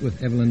 I met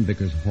with Evelyn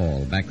Vickers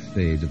Hall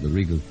backstage of the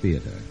Regal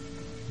Theater.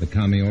 The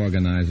commie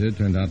organizer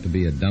turned out to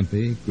be a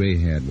dumpy,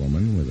 gray-haired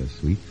woman with a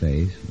sweet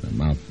face and a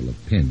mouthful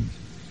of pins.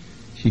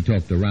 She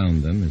talked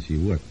around them as she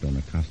worked on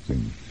a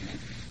costume.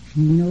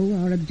 You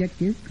know our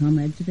objective,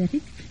 Comrade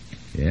Savetic?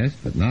 Yes,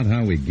 but not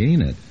how we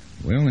gain it.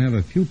 We only have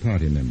a few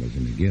party members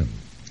in the guild.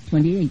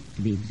 28,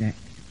 to be exact.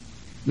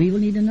 We will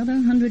need another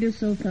 100 or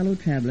so fellow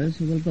travelers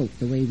who will vote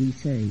the way we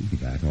say.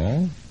 That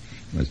all?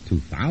 There's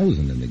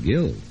 2,000 in the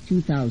guild.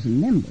 2,000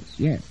 members,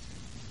 yes.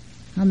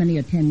 How many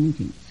attend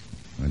meetings?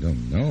 I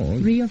don't know.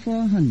 300 or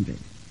 400.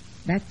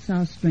 That's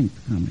our strength,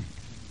 comrade.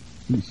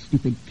 These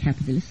stupid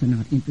capitalists are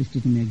not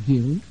interested in their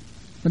guild.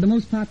 For the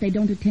most part, they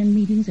don't attend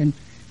meetings and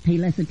pay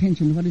less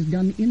attention to what is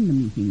done in the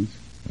meetings.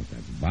 But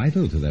that's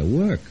vital to their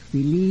work.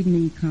 Believe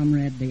me,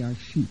 comrade, they are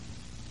sheep.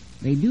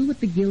 They do what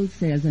the guild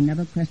says and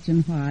never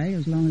question why,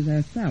 as long as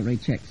their salary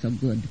checks are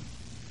good.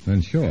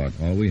 In short,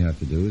 all we have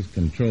to do is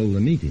control the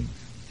meetings.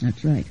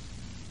 That's right.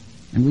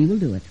 And we will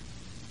do it.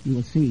 You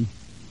will see.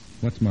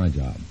 What's my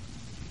job?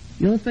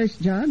 Your first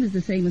job is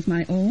the same as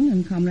my own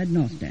and Comrade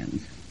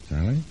Norstand's.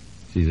 Sally?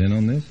 She's in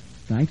on this?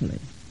 Vitally.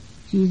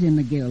 She's in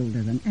the guild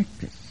as an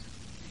actress.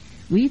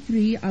 We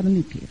three are the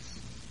nucleus.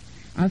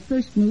 Our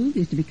first move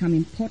is to become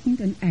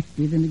important and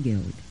active in the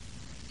guild.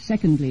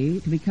 Secondly,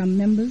 to become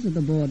members of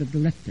the board of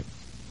directors.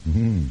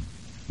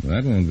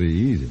 That won't be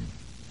easy.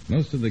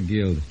 Most of the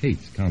guild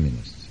hates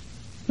communists.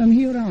 From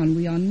here on,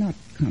 we are not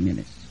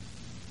communists.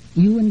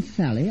 You and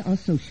Sally are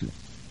socialists.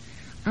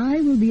 I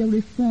will be a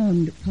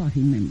reformed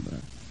party member,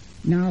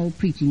 now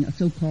preaching a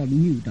so-called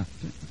new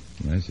doctrine.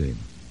 I see.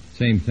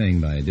 Same thing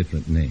by a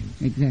different name.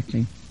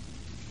 Exactly.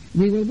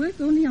 We will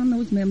work only on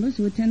those members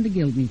who attend the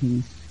guild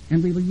meetings,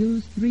 and we will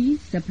use 3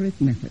 separate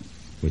methods.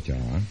 Which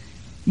are?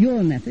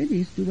 Your method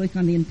is to work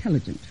on the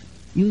intelligent.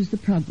 Use the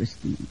progress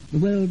theme. The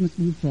world must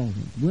move forward.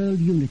 World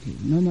unity.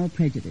 No more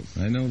prejudice.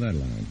 I know that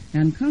line.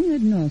 And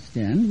Comrade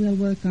Norstand will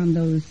work on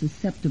those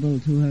susceptible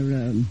to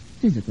her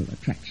physical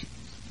attractions.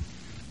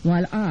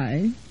 While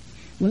I'm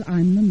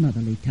the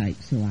motherly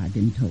type, so I've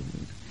been told.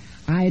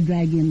 I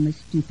drag in the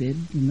stupid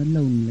and the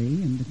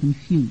lonely and the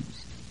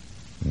confused.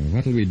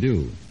 What'll we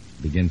do?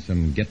 Begin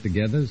some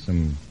get-togethers,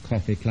 some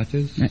coffee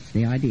clutches? That's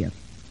the idea.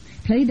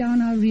 Play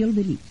down our real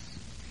beliefs.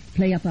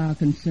 Play up our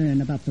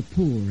concern about the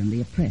poor and the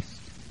oppressed.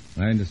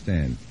 I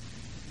understand.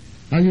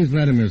 I'll use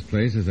Vladimir's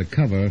place as a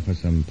cover for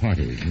some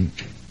parties.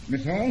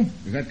 Miss Hall,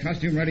 is that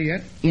costume ready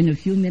yet? In a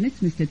few minutes,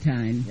 Mr.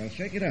 Tyne. Well,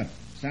 shake it up.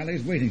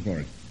 Sally's waiting for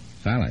it.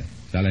 Sally?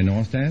 Sally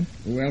Norstand?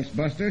 Who else,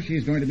 Buster?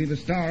 She's going to be the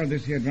star of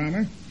this here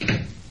drama.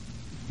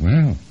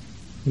 Well,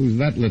 who's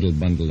that little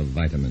bundle of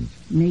vitamins?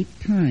 Nate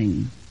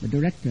Tyne, the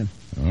director.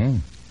 Oh.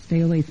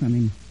 Stay away from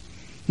him.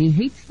 He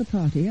hates the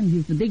party, and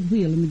he's the big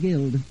wheel in the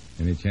guild.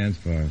 Any chance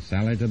for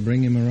Sally to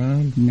bring him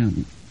around?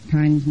 None.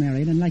 Tyne's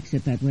married and likes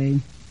it that way.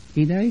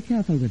 Be very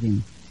careful with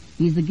him.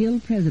 He's the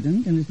guild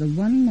president and is the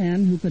one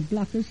man who could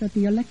block us at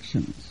the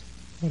elections.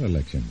 What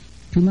elections?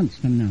 2 months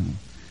from now.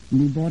 The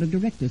new board of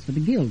directors for the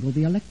guild will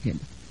be elected.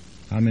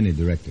 How many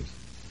directors?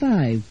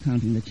 5,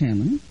 counting the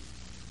chairman.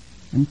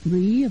 And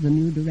 3 of the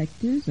new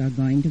directors are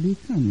going to be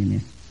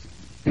communists.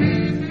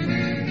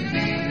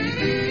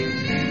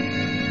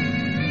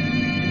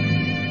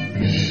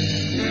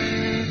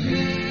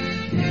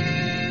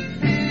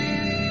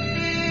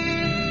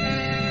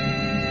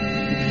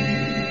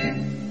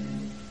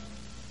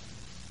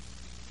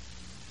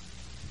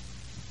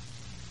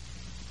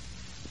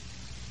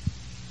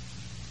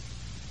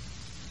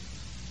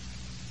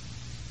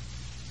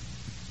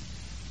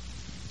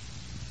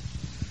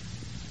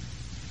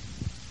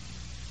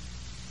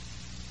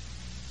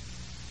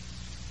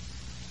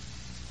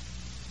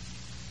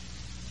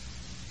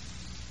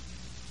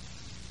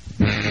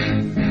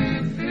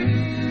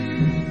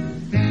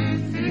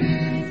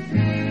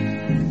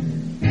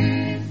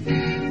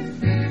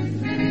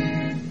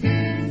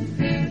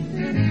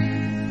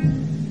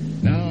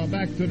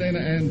 To Dana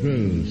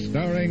Andrews,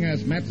 starring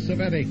as Matt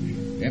Savetic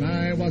in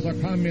I Was a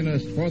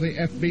Communist for the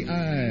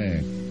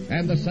FBI,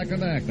 and the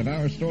second act of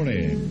our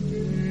story.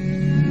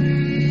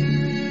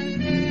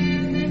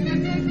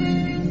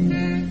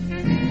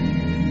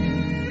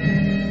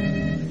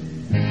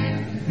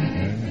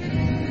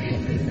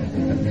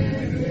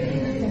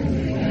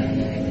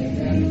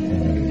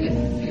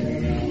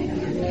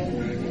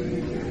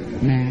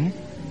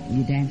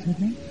 with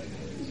me?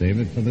 Save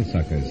it for the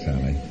suckers,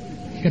 Sally.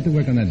 Get to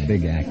work on that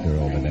big actor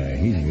over there.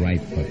 He's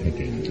ripe for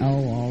picking.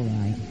 Oh, all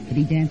right. But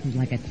he dances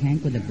like a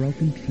tank with a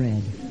broken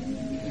tread.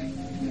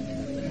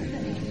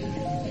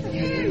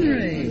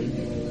 Henry!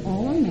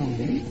 All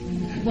alone?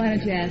 Why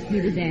don't you ask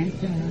me to dance,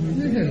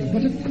 darling? Well,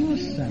 but of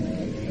course,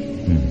 Sally.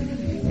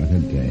 What a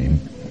dame.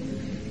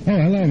 Oh,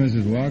 hello,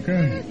 Mrs.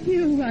 Walker.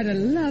 You, what a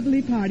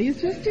lovely party.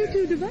 It's just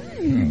too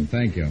divine. Oh,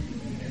 thank you.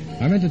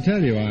 I meant to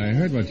tell you, I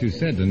heard what you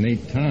said to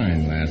Nate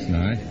Tyne last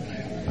night.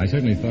 I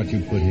certainly thought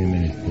you'd put him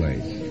in his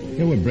place.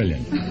 You were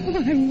brilliant. Oh,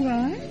 I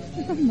was?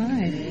 Oh,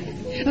 my.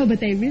 Oh, but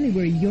they really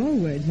were your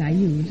words I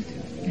used.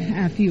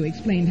 After you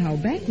explained how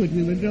backward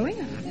we were growing,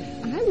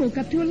 I woke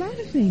up to a lot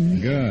of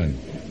things. Good.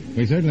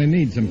 We certainly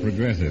need some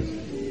progressives.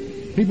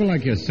 People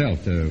like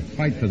yourself to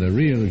fight for the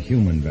real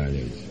human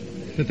values.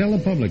 To tell the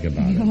public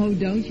about it. Oh,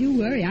 don't you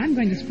worry. I'm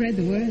going to spread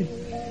the word.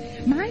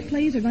 My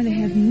plays are going to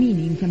have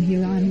meaning from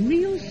here on,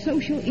 real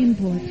social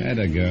import.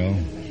 Atta girl.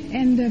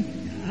 And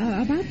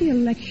about the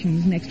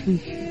elections next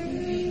week,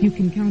 you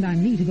can count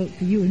on me to vote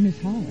for you and Miss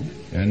Hall.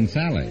 And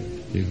Sally.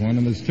 She's one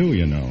of us, too,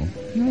 you know.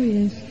 Oh,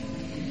 yes.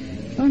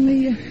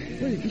 Only,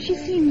 she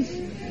seems...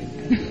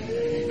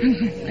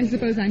 I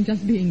suppose I'm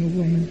just being a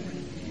woman.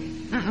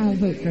 I'll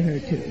vote for her,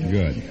 too.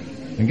 Good.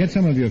 And get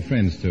some of your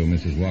friends, too,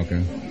 Mrs.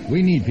 Walker.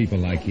 We need people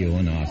like you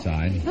on our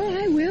side. Oh,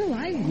 I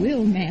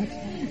will, Matt.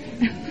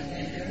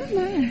 Oh,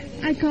 my,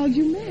 I called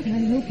you Matt. I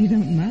hope you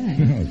don't mind.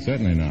 No,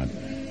 certainly not.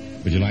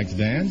 Would you like to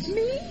dance?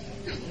 Me?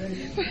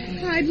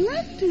 I'd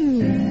love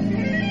to.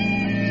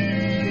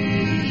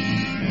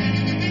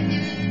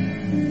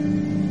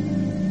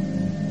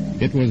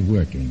 It was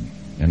working,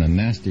 and a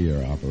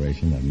nastier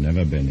operation I've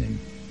never been in.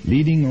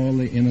 Leading all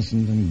the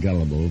innocent and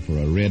gullible for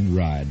a red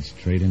ride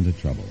straight into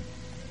trouble.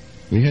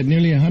 We had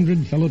nearly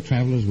 100 fellow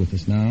travelers with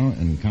us now,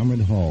 and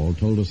Comrade Hall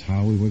told us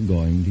how we were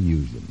going to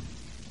use them.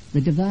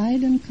 The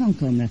divide and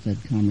conquer method,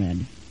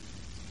 comrade.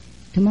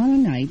 Tomorrow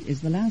night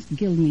is the last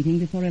guild meeting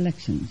before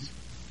elections.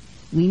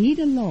 We need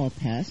a law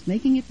passed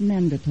making it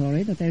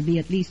mandatory that there be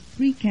at least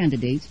 3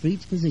 candidates for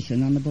each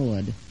position on the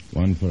board.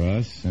 One for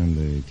us and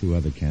the 2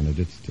 other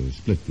candidates to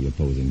split the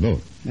opposing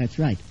vote. That's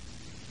right.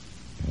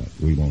 But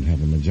we won't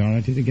have a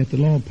majority to get the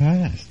law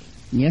passed.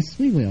 Yes,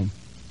 we will.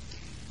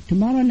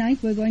 Tomorrow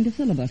night we're going to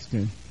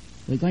filibuster.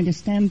 We're going to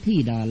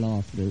stampede our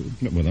law through.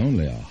 But with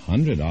only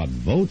 100-odd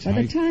votes, By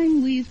the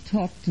time we've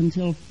talked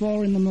until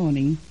 4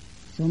 a.m,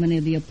 so many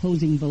of the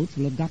opposing votes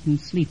will have gotten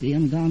sleepy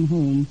and gone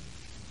home.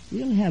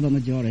 We'll have a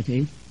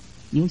majority.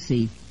 You'll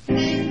see.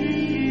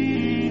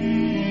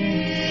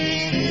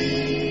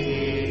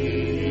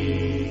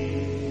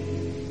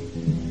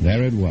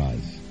 There it was.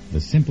 The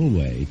simple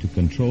way to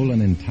control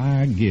an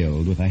entire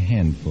guild with a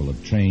handful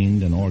of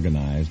trained and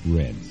organized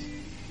Reds.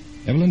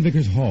 Evelyn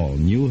Vickers Hall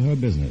knew her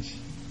business,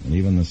 and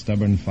even the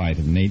stubborn fight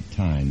of Nate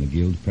Tyne, the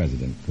guild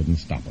president, couldn't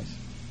stop us.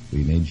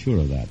 We made sure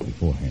of that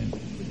beforehand.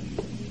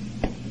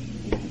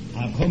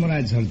 Our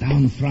comrades are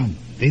down front.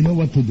 They know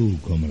what to do,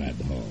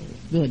 Comrade Hall.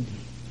 Good.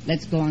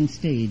 Let's go on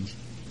stage.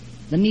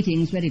 The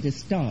meeting's ready to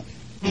start.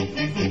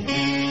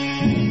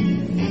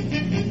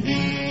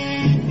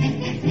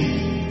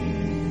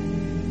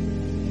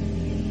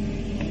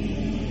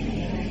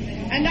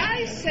 And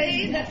I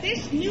say that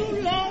this new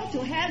law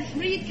to have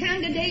 3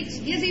 candidates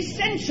is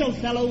essential,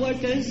 fellow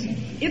workers,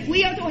 if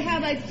we are to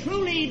have a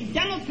truly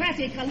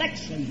democratic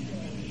election.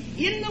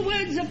 In the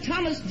words of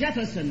Thomas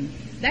Jefferson,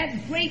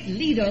 that great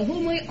leader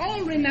whom we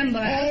all remember...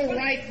 All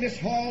right, Miss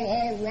Hall,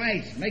 all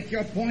right. Make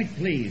your point,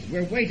 please.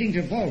 We're waiting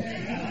to vote.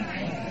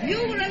 You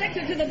were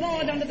elected to the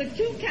board under the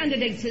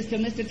 2-candidate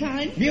system, Mr.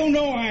 Tyne. You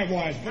know I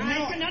was, but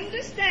I can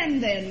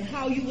understand, then,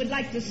 how you would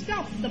like to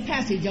stop the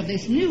passage of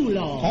this new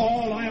law.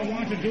 All I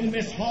want to do,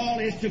 Miss Hall,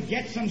 is to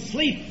get some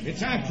sleep.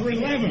 It's after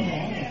 11.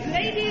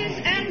 Ladies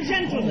and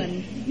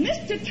gentlemen,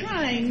 Mr.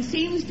 Tyne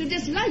seems to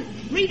dislike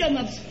freedom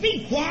of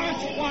speech.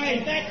 What?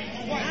 Why, that...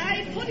 What?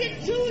 I put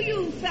it to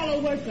you,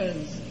 fellow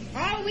workers.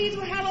 Are we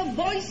to have a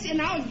voice in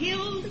our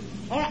guild,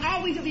 or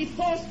are we to be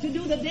forced to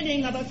do the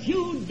bidding of a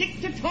few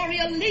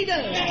dictatorial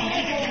leaders?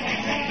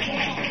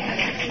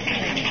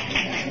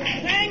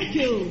 Thank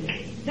you.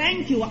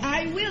 Thank you.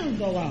 I will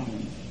go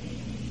on.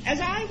 As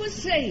I was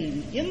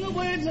saying, in the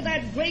words of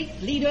that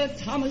great leader,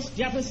 Thomas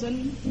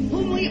Jefferson,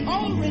 whom we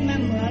all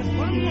remember as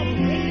one of the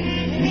great...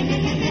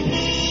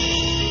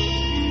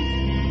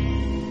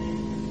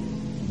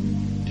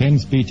 10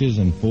 speeches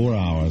and 4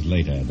 hours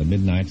later, the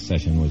midnight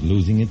session was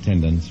losing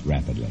attendance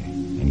rapidly,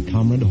 and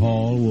Comrade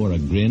Hall wore a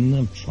grin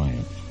of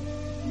triumph.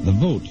 The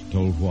vote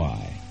told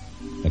why.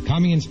 The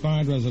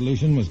commie-inspired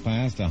resolution was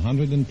passed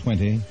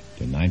 120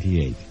 to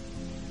 98.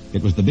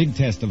 It was the big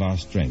test of our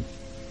strength,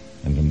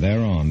 and from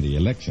there on, the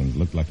elections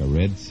looked like a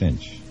red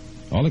cinch.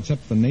 All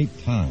except for Nate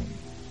Tyne.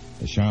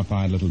 The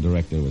sharp-eyed little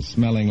director was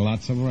smelling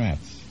lots of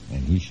rats,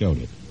 and he showed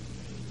it.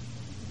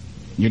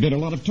 You did a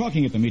lot of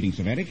talking at the meeting,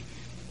 Savetic.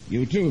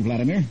 You too,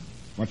 Vladimir.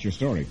 What's your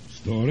story?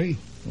 Story?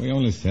 We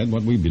only said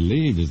what we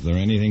believed. Is there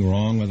anything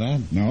wrong with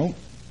that? No.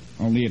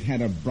 Only it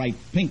had a bright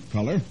pink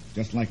color,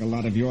 just like a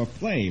lot of your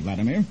play,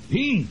 Vladimir.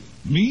 Pink?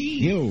 Me?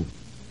 You.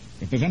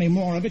 If there's any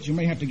more of it, you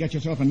may have to get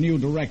yourself a new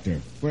director.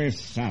 Where's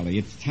Sally?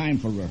 It's time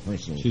for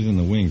rehearsal. She's in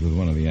the wings with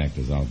one of the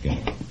actors. I'll get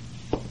her.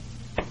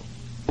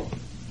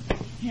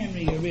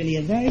 Henry, you're really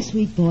a very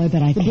sweet boy,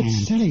 but I can't. But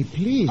Sally,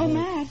 please. Oh,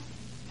 Matt,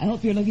 I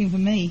hope you're looking for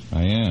me.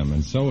 I am,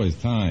 and so is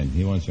Tyne.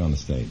 He wants you on the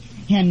stage.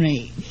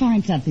 Henry,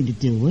 find something to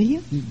do, will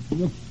you?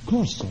 Of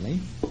course, Sally.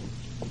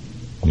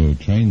 You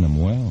train them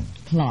well.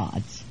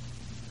 Clods.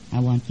 I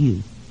want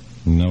you.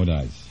 No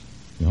dice.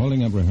 You're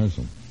holding up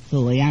rehearsal.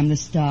 Phooey, I'm the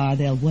star.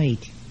 They'll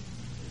wait.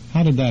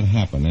 How did that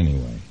happen,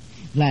 anyway?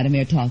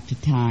 Vladimir talked to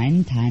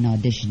Tyne. Tyne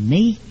auditioned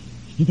me.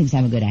 He thinks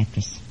I'm a good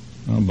actress.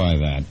 I'll buy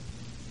that.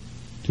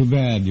 Too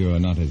bad you're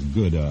not as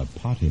good a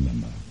party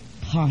member.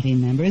 Party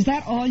member? Is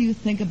that all you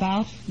think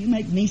about? You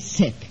make me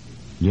sick.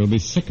 You'll be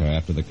sicker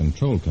after the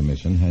Control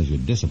Commission has you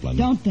disciplined.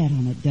 Don't bet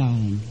on it,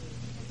 darling.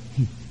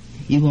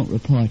 You won't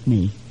report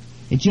me.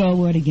 It's your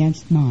word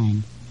against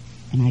mine.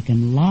 And I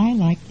can lie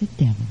like the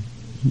devil.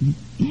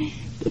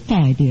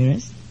 Goodbye,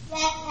 dearest.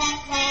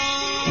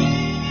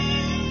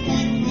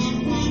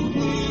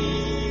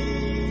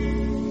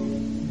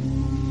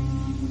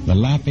 The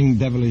laughing,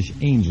 devilish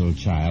angel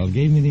child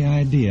gave me the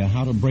idea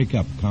how to break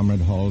up Comrade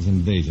Hall's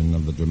invasion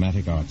of the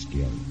Dramatic Arts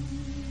Guild.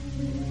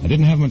 I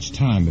didn't have much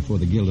time before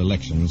the guild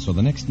election, so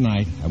the next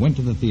night I went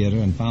to the theater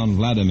and found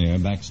Vladimir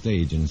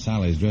backstage in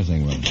Sally's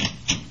dressing room.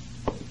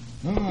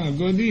 Ah,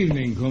 good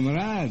evening,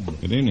 comrade.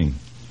 Good evening.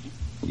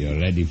 You're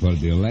ready for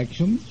the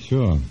election?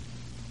 Sure.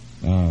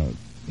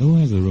 Who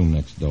has the room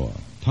next door?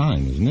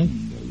 Tyne, isn't it?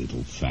 The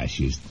little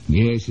fascist.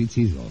 Yes, it's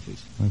his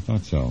office. I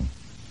thought so.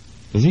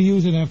 Does he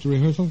use it after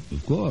rehearsal?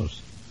 Of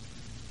course.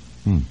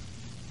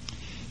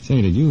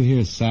 Say, did you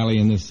hear Sally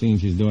in this scene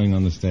she's doing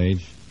on the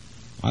stage?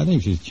 I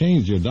think she's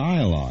changed your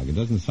dialogue. It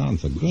doesn't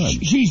sound so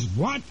good. She's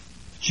what?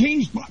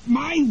 Changed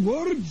my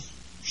words?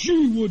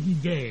 She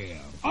wouldn't dare.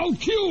 I'll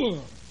kill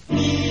her.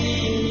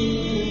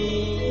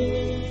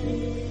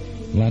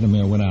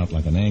 Vladimir went out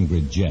like an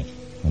angry jet,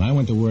 and I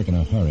went to work in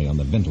a hurry on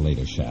the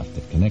ventilator shaft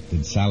that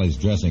connected Sally's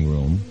dressing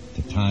room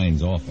to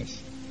Tyne's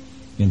office.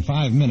 In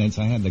 5 minutes,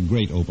 I had the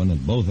grate open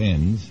at both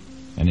ends,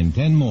 and in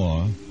 10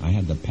 more, I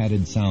had the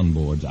padded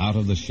soundboards out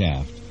of the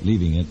shaft,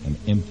 leaving it an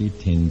empty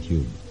tin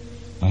tube.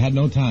 I had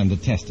no time to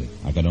test it.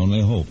 I could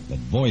only hope that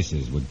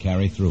voices would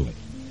carry through it.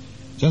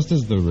 Just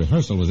as the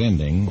rehearsal was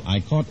ending, I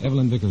caught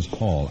Evelyn Vickers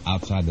Hall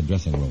outside the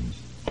dressing rooms.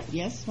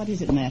 Yes? What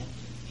is it, Matt?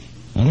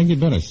 I think you'd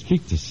better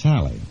speak to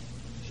Sally.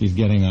 She's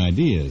getting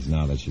ideas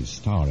now that she's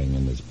starring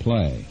in this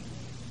play.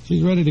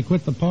 She's ready to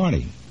quit the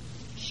party.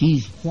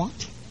 She's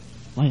what?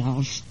 Why,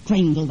 I'll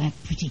strangle that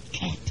pretty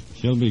cat.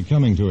 She'll be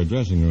coming to her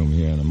dressing room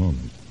here in a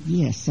moment.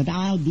 Yes, and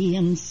I'll be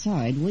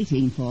inside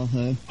waiting for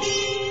her.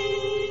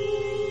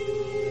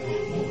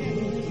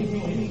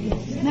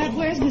 Matt,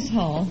 where's Miss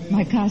Hall?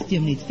 My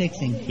costume needs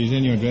fixing. She's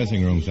in your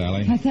dressing room,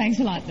 Sally.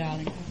 Thanks a lot,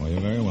 darling. Well, you're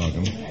very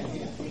welcome.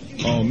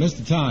 Oh,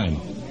 Mr. Tyne.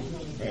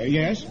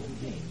 Yes?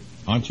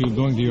 Aren't you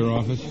going to your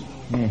office?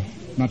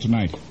 Not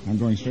tonight. I'm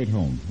going straight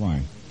home.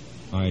 Why?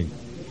 I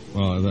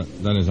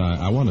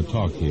want to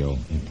talk to you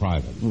in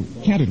private. Well,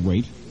 can't it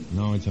wait?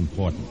 No, it's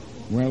important.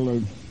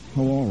 Well,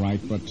 all right,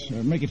 but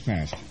make it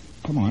fast.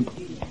 Come on.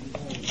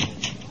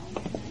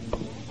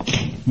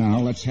 Now,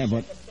 let's have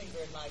what... Put a finger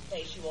in my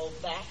face, you old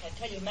bat. I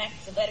tell you, Max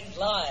Savetic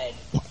lied.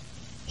 Why,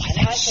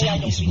 that's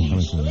Sally's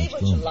voice. Believe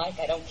what you like,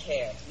 I don't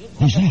care. You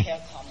Who's don't that?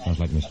 care, comrade. Sounds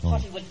like Miss Hall. I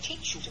thought he would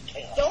teach you to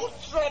care. Don't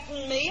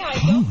threaten me. I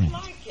don't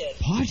like it.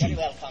 Party? Very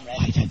well, comrade.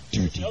 Why, that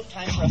dirty... There's no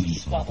time for us to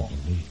squabble.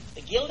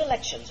 The guild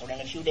elections are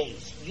in a few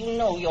days. You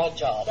know your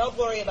job. Don't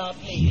worry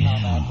about me,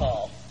 Comrade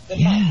Hall. Good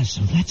night. Yeah,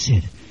 so that's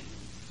it.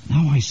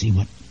 Now I see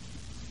what...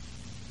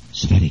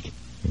 Savetic.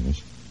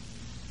 Yes?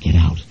 Get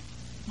out.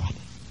 What?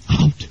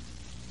 Out.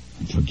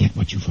 And forget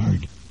what you've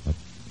heard.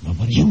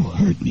 Nobody... You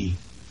heard me.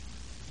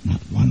 Not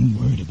one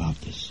word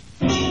about this.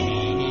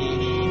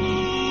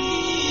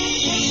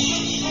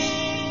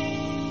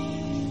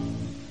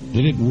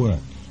 Did it work?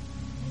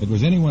 It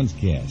was anyone's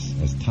guess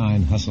as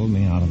Tyne hustled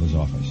me out of his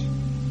office.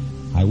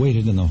 I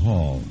waited in the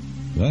hall.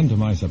 Then, to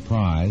my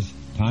surprise,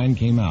 Tyne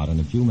came out in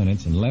a few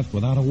minutes and left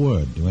without a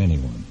word to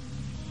anyone.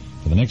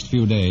 For the next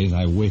few days,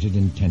 I waited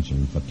in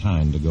tension for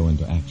Tyne to go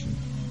into action.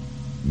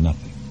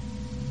 Nothing.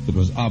 It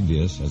was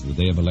obvious as the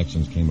day of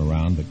elections came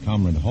around that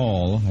Comrade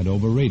Hall had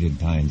overrated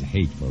Tyne's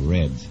hate for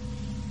Reds,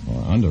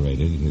 or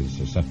underrated his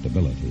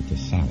susceptibility to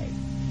Sally.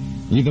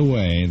 Either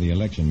way, the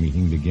election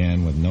meeting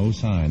began with no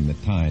sign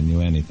that Tyne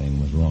knew anything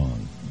was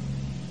wrong.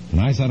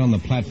 And I sat on the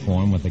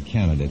platform with the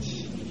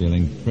candidates,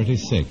 feeling pretty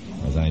sick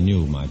as I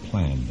knew my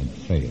plan had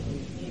failed.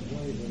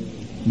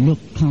 Look,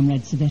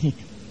 Comrade Savetic,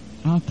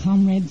 our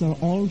comrades are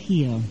all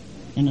here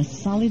in a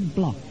solid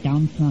block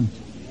down front.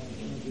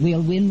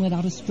 We'll win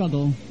without a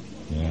struggle.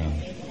 Yeah.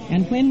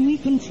 And when we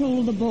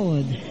control the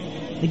board,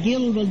 the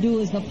guild will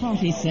do as the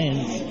party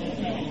says,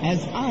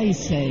 as I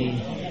say.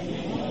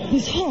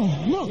 Miss Hall,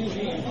 look!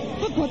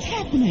 Look what's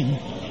happening!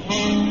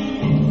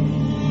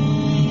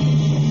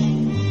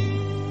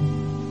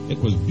 It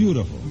was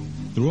beautiful.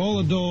 Through all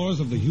the doors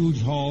of the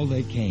huge hall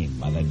they came,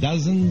 by the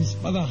dozens,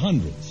 by the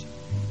hundreds.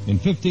 In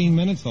 15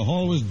 minutes, the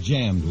hall was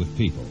jammed with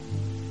people.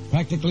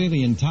 Practically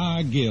the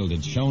entire guild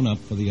had shown up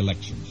for the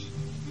elections.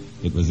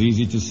 It was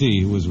easy to see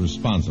who was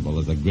responsible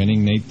as the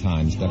grinning Nate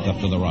Tyne stepped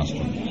up to the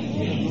rostrum.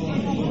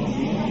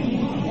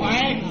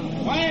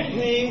 Quiet,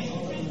 please.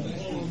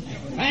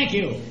 Thank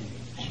you.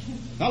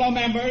 Fellow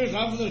members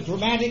of the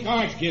Dramatic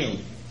Arts Guild,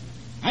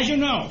 as you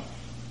know,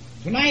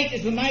 tonight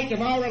is the night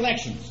of our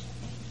elections.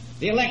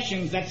 The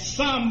elections that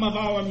some of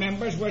our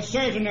members were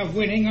certain of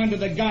winning under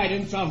the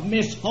guidance of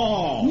Miss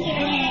Hall.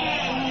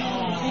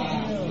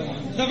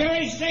 The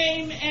very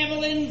same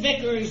Evelyn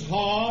Vickers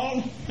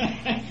Hall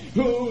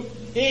who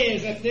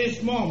is at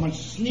this moment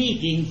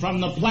sneaking from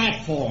the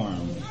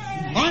platform,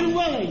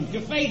 unwilling to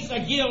face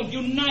a guild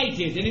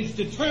united in its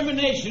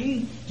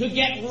determination to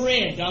get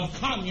rid of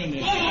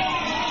communism.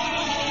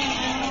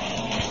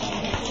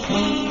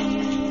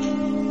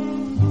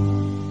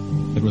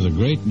 It was a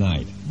great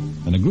night,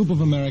 and a group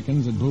of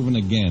Americans had proven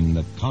again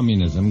that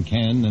communism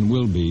can and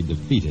will be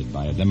defeated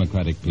by a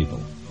democratic people.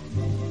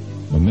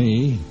 For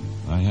me,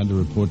 I had to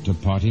report to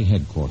party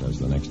headquarters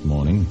the next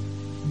morning,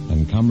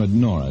 and Comrade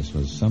Norris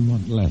was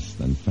somewhat less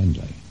than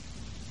friendly.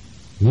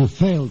 You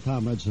failed,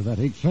 Comrade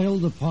Savetic.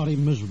 Failed the party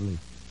miserably.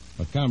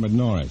 But, Comrade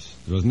Norris,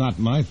 it was not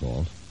my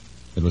fault.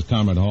 It was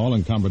Comrade Hall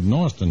and Comrade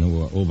Norston who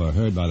were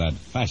overheard by that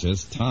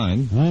fascist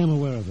Tyne. I am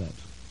aware of that.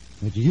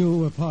 But you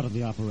were part of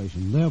the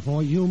operation.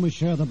 Therefore, you must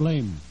share the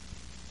blame.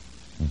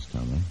 Yes,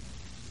 Comrade.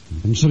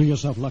 Consider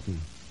yourself lucky.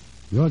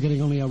 You're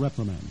getting only a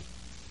reprimand.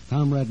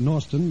 Comrade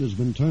Norston has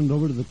been turned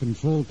over to the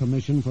Control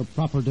Commission for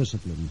proper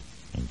discipline.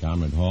 And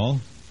Comrade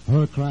Hall?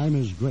 Her crime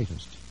is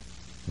greatest.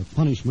 Her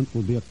punishment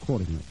will be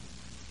accordingly.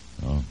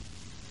 Oh?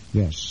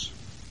 Yes.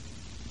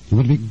 It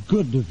would be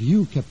good if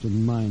you kept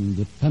in mind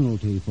the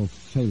penalty for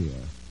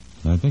failure.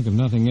 I think of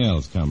nothing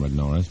else, Comrade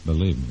Norris,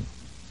 believe me.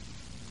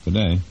 Good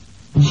day.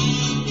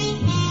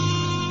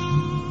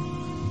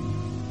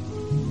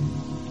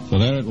 So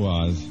there it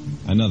was,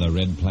 another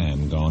red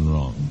plan gone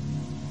wrong.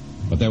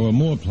 But there were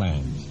more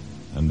plans,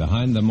 and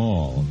behind them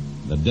all,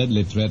 the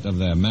deadly threat of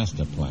their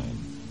master plan,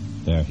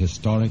 their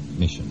historic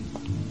mission.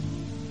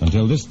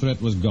 Until this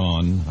threat was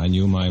gone, I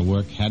knew my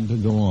work had to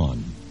go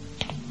on,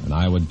 and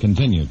I would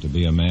continue to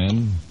be a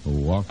man who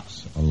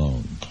walks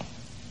alone.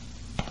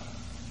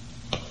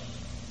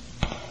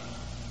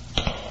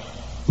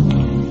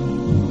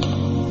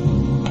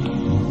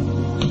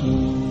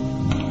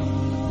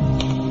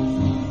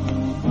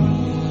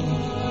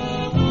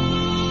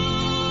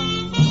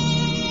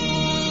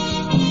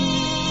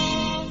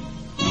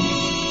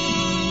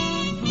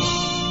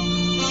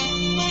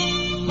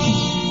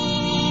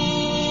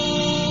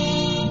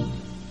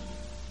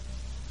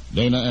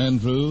 Dana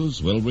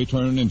Andrews will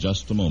return in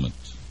just a moment.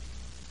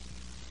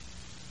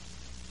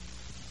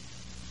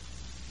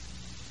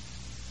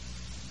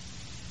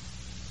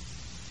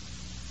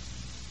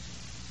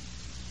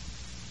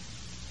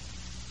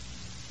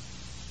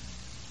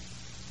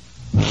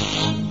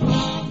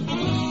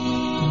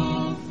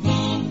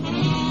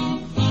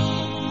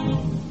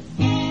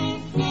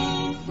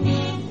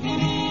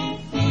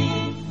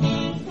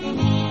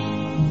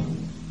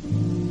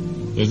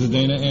 This is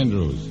Dana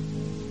Andrews.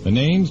 The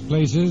names,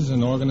 places,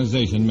 and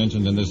organization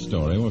mentioned in this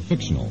story were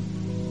fictional.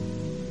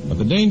 But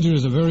the danger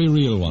is a very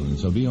real one,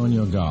 so be on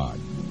your guard.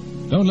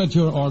 Don't let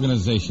your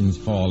organizations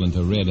fall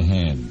into red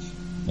hands.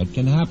 It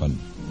can happen,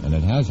 and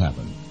it has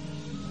happened.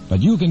 But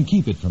you can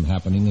keep it from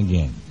happening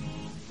again.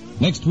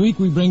 Next week,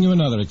 we bring you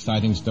another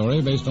exciting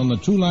story based on the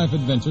true life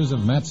adventures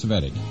of Matt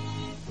Svettig.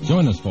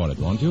 Join us for it,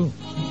 won't you?